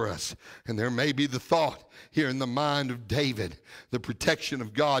watching over us. And there may be the thought here in the mind of David, the protection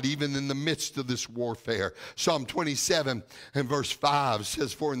of God even in the midst of this warfare. Psalm 27 and verse 5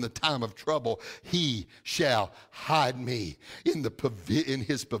 says, for in the time of trouble he shall hide me in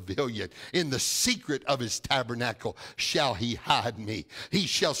his pavilion. In the secret of his tabernacle shall he hide me. He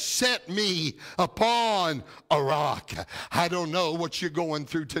shall set me upon a rock. I don't know what you're going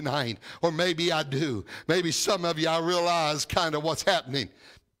through tonight, or maybe I do. Maybe some of you, I realize kind of what's happening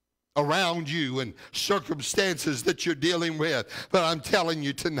around you and circumstances that you're dealing with. But I'm telling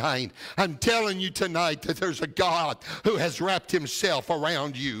you tonight that there's a God who has wrapped himself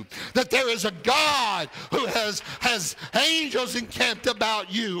around you. That there is a God who has angels encamped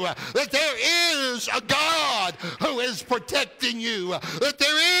about you. That there is a God who is protecting you. That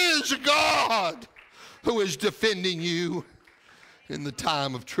there is a God who is defending you in the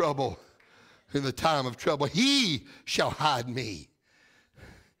time of trouble. In the time of trouble, he shall hide me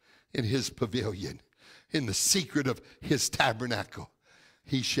in his pavilion, in the secret of his tabernacle.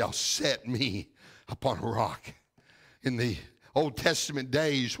 He shall set me upon a rock. In the Old Testament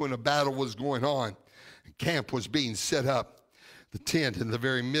days when a battle was going on, a camp was being set up, the tent in the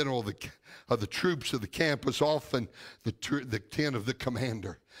very middle of the troops of the camp was often the tent of the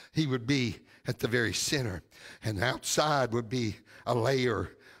commander. He would be at the very center, and outside would be a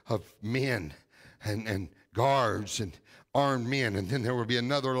layer of men and guards and armed men, and then there would be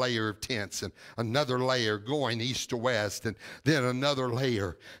another layer of tents and another layer going east to west, and then another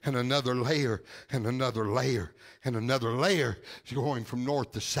layer and another layer and another layer and another layer going from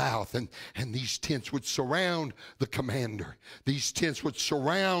north to south, and these tents would surround the commander. These tents would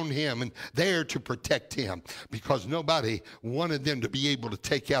surround him and there to protect him, because nobody wanted them to be able to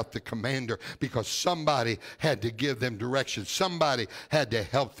take out the commander, because somebody had to give them direction. Somebody had to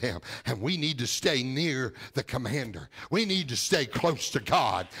help them, and we need to stay near the commander. We need to stay close to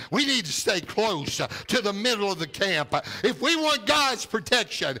God. We need to stay close to the middle of the camp. If we want God's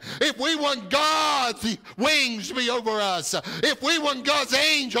protection, if we want God's wings to be over us, if we want God's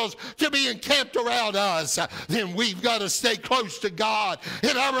angels to be encamped around us, then we've got to stay close to God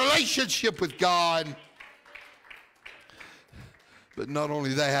in our relationship with God. But not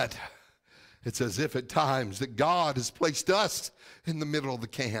only that, it's as if at times that God has placed us in the middle of the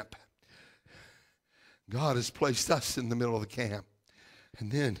camp. God has placed us in the middle of the camp.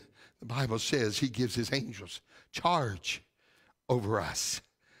 And then the Bible says he gives his angels charge over us.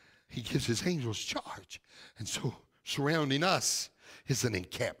 He gives his angels charge. And so surrounding us is an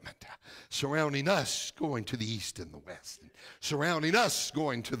encampment. Surrounding us going to the east and the west. Surrounding us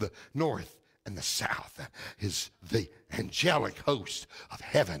going to the north and the south is the angelic host of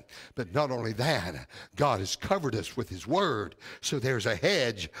heaven. But not only that, God has covered us with his word. So there's a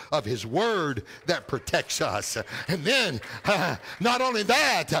hedge of his word that protects us. And then, not only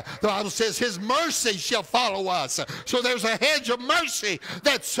that, the Bible says his mercy shall follow us. So there's a hedge of mercy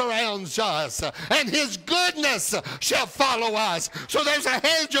that surrounds us. And his goodness shall follow us. So there's a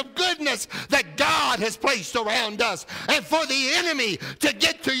hedge of goodness that God has placed around us. And for the enemy to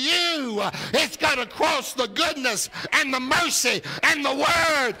get to you, it's got to cross the goodness and the mercy and the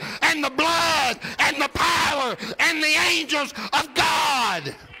word and the blood and the power and the angels of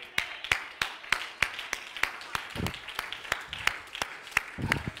God.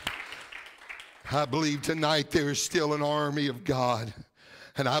 I believe tonight there is still an army of God.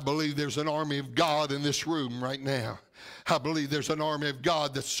 And I believe there's an army of God in this room right now. I believe there's an army of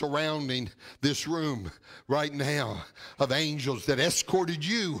God that's surrounding this room right now, of angels that escorted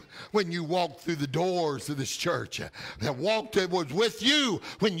you when you walked through the doors of this church, that was with you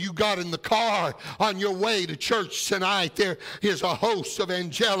when you got in the car on your way to church tonight. There is a host of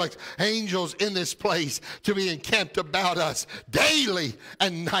angelic angels in this place to be encamped about us daily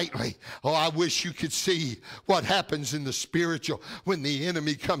and nightly. Oh, I wish you could see what happens in the spiritual when the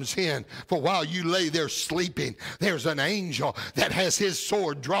enemy comes in. For while you lay there sleeping, there's an angel that has his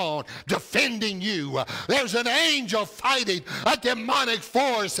sword drawn, defending you. There's an angel fighting a demonic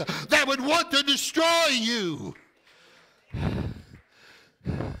force that would want to destroy you. In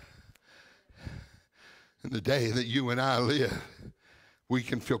the day that you and I live, we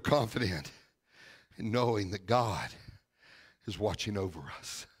can feel confident and knowing that God is watching over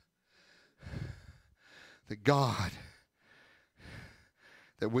us. That God,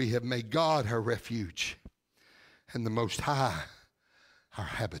 that we have made God our refuge and the Most High our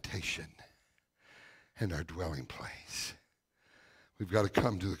habitation and our dwelling place. We've got to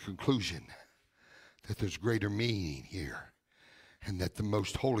come to the conclusion that there's greater meaning here, and that the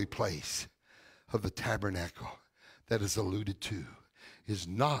most holy place of the tabernacle that is alluded to is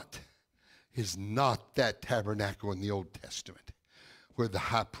not that tabernacle in the Old Testament where the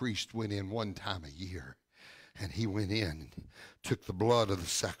high priest went in one time a year, and he went in and took the blood of the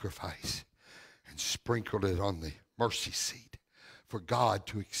sacrifice and sprinkled it on the mercy seat for God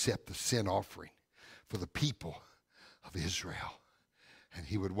to accept the sin offering for the people of Israel. And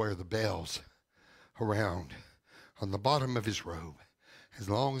he would wear the bells around on the bottom of his robe. As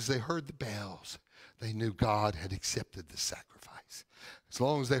long as they heard the bells, they knew God had accepted the sacrifice. As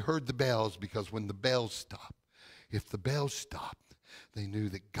long as they heard the bells, because when the bells stopped, if the bells stopped, they knew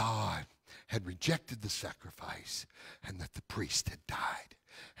that God had rejected the sacrifice and that the priest had died.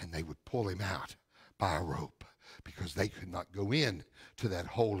 And they would pull him out by a rope, because they could not go in to that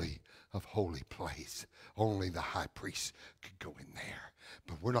holy of holy place. Only the high priest could go in there.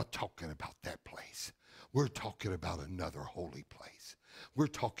 But we're not talking about that place. We're talking about another holy place. We're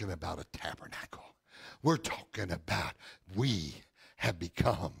talking about a tabernacle. We're talking about we have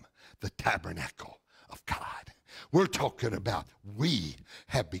become the tabernacle of God. We're talking about we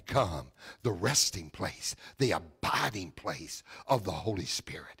have become the resting place, the abiding place of the Holy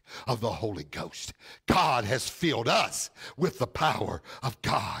Spirit, of the Holy Ghost. God has filled us with the power of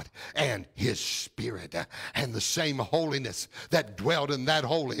God and his Spirit. And the same holiness that dwelled in that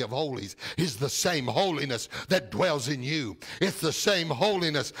Holy of Holies is the same holiness that dwells in you. It's the same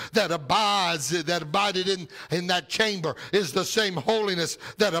holiness that abided in that chamber is the same holiness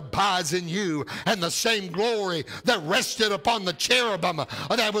that abides in you. And the same glory that rested upon the cherubim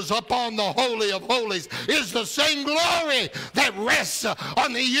that was upon the Holy of Holies is the same glory that rests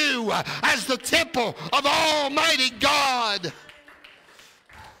on you as the temple of Almighty God.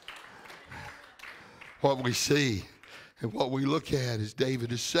 What we see and what we look at is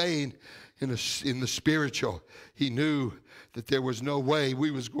David is saying in the spiritual, he knew that there was no way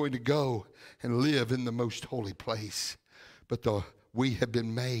we was going to go and live in the most holy place. But we have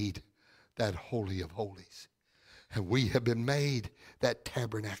been made that Holy of Holies. And we have been made that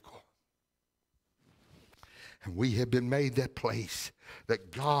tabernacle. And we have been made that place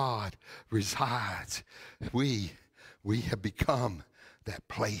that God resides. We have become that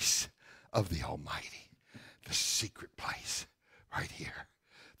place of the Almighty. The secret place right here.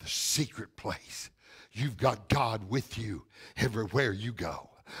 The secret place. You've got God with you everywhere you go.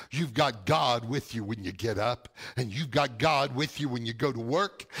 You've got God with you when you get up, and you've got God with you when you go to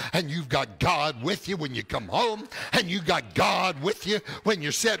work, and you've got God with you when you come home, and you've got God with you when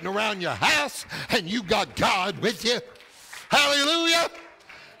you're sitting around your house, and you've got God with you. Hallelujah!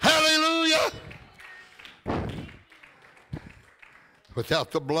 Hallelujah!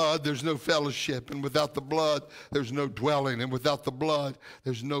 Without the blood, there's no fellowship, and without the blood, there's no dwelling, and without the blood,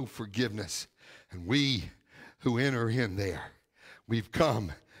 there's no forgiveness. And we who enter in there, we've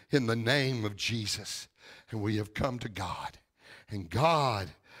come in the name of Jesus, and we have come to God. And God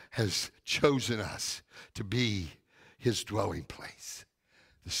has chosen us to be his dwelling place,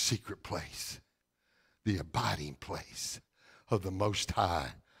 the secret place, the abiding place of the Most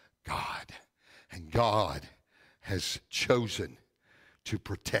High God. And God has chosen to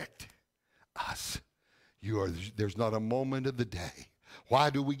protect us. There's not a moment of the day. Why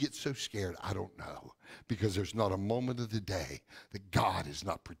do we get so scared? I don't know. Because there's not a moment of the day that God is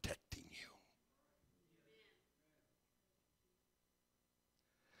not protecting you.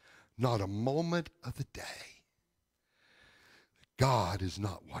 Not a moment of the day that God is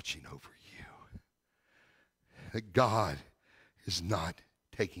not watching over you. That God is not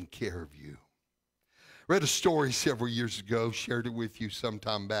taking care of you. Read a story several years ago, shared it with you some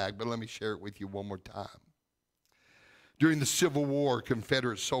time back, but let me share it with you one more time. During the Civil War, a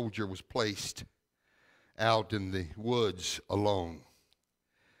Confederate soldier was placed out in the woods alone.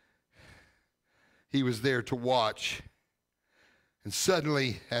 He was there to watch, and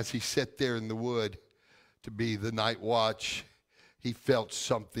suddenly, as he sat there in the wood to be the night watch, he felt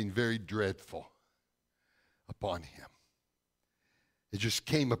something very dreadful upon him. It just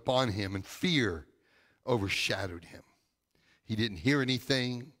came upon him, and fear overshadowed him. He didn't hear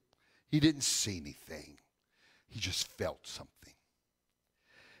anything. He didn't see anything. He just felt something.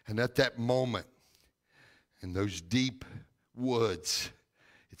 And at that moment, in those deep woods,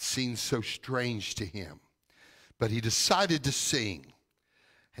 it seemed so strange to him. But he decided to sing.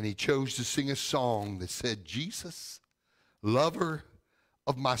 And he chose to sing a song that said, Jesus, lover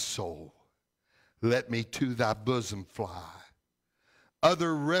of my soul, let me to thy bosom fly.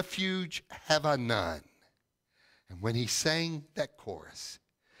 Other refuge have I none. And when he sang that chorus,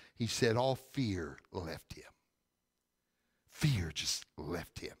 he said all fear left him. Fear just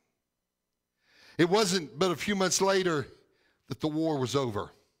left him. It wasn't but a few months later that the war was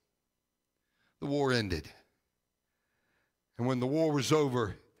over. The war ended. And when the war was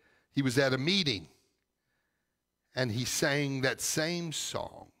over, he was at a meeting and he sang that same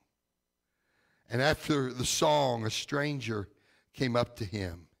song. And after the song, a stranger came up to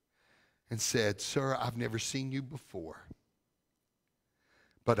him and said, "Sir, I've never seen you before,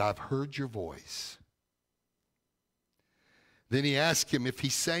 but I've heard your voice." Then he asked him if he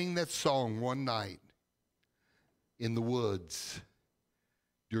sang that song one night in the woods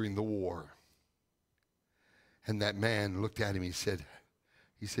during the war. And that man looked at him. He said,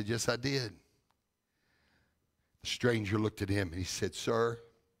 "Yes, I did." The stranger looked at him and he said, "Sir,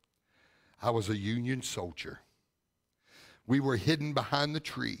 I was a Union soldier. We were hidden behind the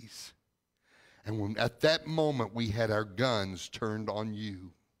trees. And at that moment, we had our guns turned on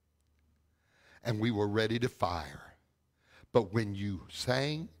you. And we were ready to fire. But when you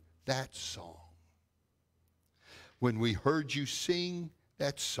sang that song, when we heard you sing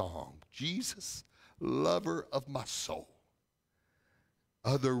that song, Jesus, lover of my soul,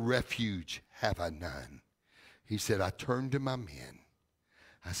 other refuge have I none." He said, "I turned to my men.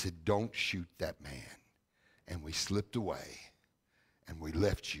 I said, don't shoot that man." And we slipped away and we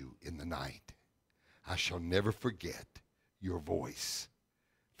left you in the night. I shall never forget your voice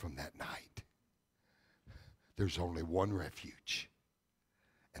from that night. There's only one refuge,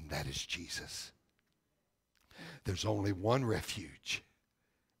 and that is Jesus. There's only one refuge,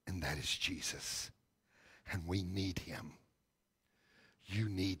 and that is Jesus. And we need him. You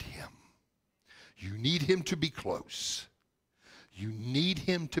need him. You need him to be close. You need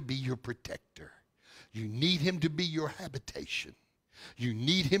him to be your protector. You need him to be your habitation. You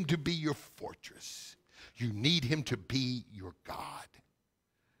need him to be your fortress. You need him to be your God.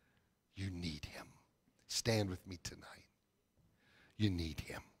 You need him. Stand with me tonight. You need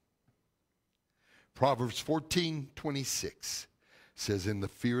him. Proverbs 14:26 says, "In the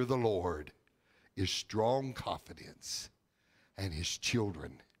fear of the Lord is strong confidence, and his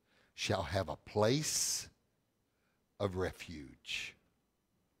children shall have a place of refuge."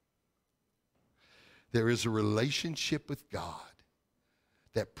 There is a relationship with God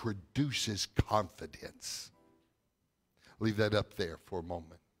that produces confidence. Leave that up there for a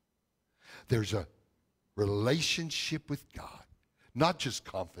moment. There's a relationship with God, not just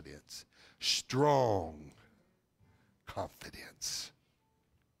confidence, strong confidence.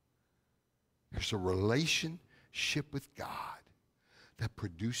 There's a relationship with God that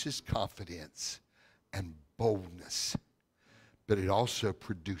produces confidence and boldness, but it also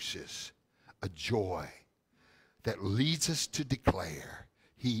produces a joy that leads us to declare,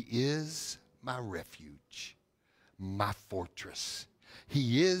 he is my refuge, my fortress.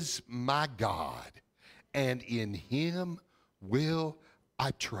 He is my God, and in him will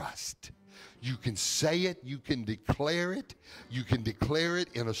I trust. You can say it, you can declare it. You can declare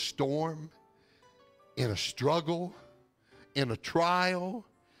it in a storm, in a struggle, in a trial,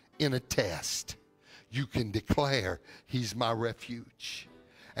 in a test. You can declare, he's my refuge,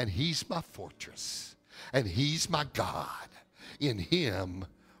 and he's my fortress, and he's my God. In him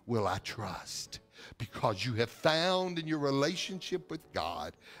will I trust, because you have found in your relationship with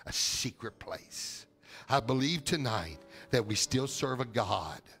God a secret place. I believe tonight that we still serve a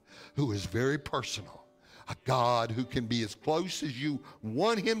God who is very personal, a God who can be as close as you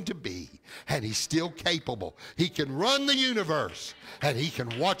want him to be, and he's still capable. He can run the universe, and he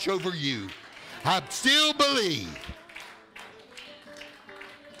can watch over you. I still believe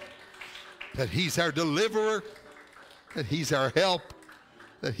that he's our deliverer, that he's our help,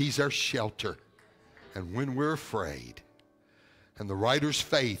 that he's our shelter. And when we're afraid, and the writer's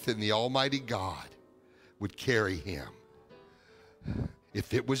faith in the Almighty God would carry him.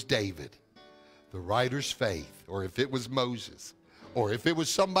 If it was David, the writer's faith, or if it was Moses, or if it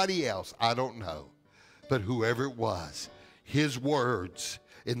was somebody else, I don't know. But whoever it was, his words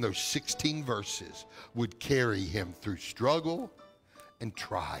in those 16 verses would carry him through struggle and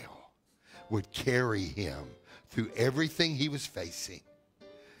trial, would carry him through everything he was facing.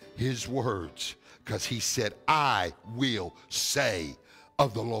 His words, because he said, I will say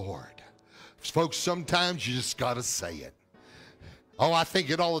of the Lord. Folks, sometimes you just got to say it. Oh, I think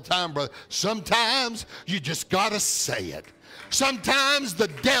it all the time, brother. Sometimes you just got to say it. Sometimes the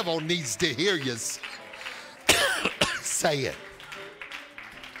devil needs to hear you say it.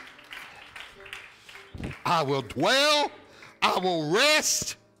 I will dwell. I will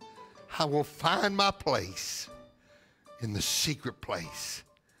rest. I will find my place in the secret place.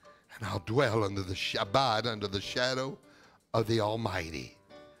 And I'll dwell abide under the shadow of the Almighty.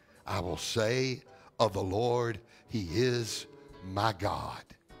 I will say of the Lord, He is my God.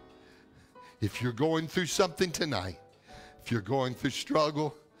 If you're going through something tonight, if you're going through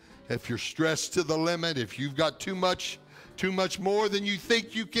struggle, if you're stressed to the limit, if you've got too much more than you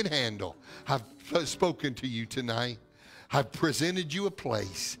think you can handle, I've spoken to you tonight. I've presented you a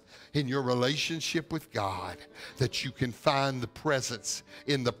place in your relationship with God that you can find the presence.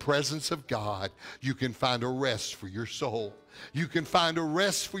 In the presence of God, you can find a rest for your soul. You can find a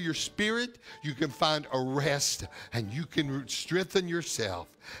rest for your spirit. You can find a rest, and you can strengthen yourself.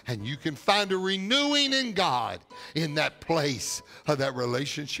 And you can find a renewing in God in that place of that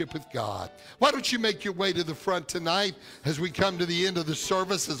relationship with God. Why don't you make your way to the front tonight as we come to the end of the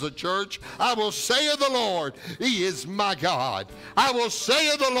service as a church? I will say of the Lord, He is my God. I will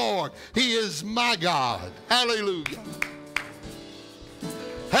say of the Lord, He is my God. Hallelujah.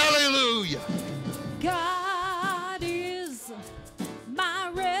 Hallelujah. God is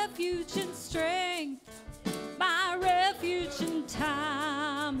my refuge and strength.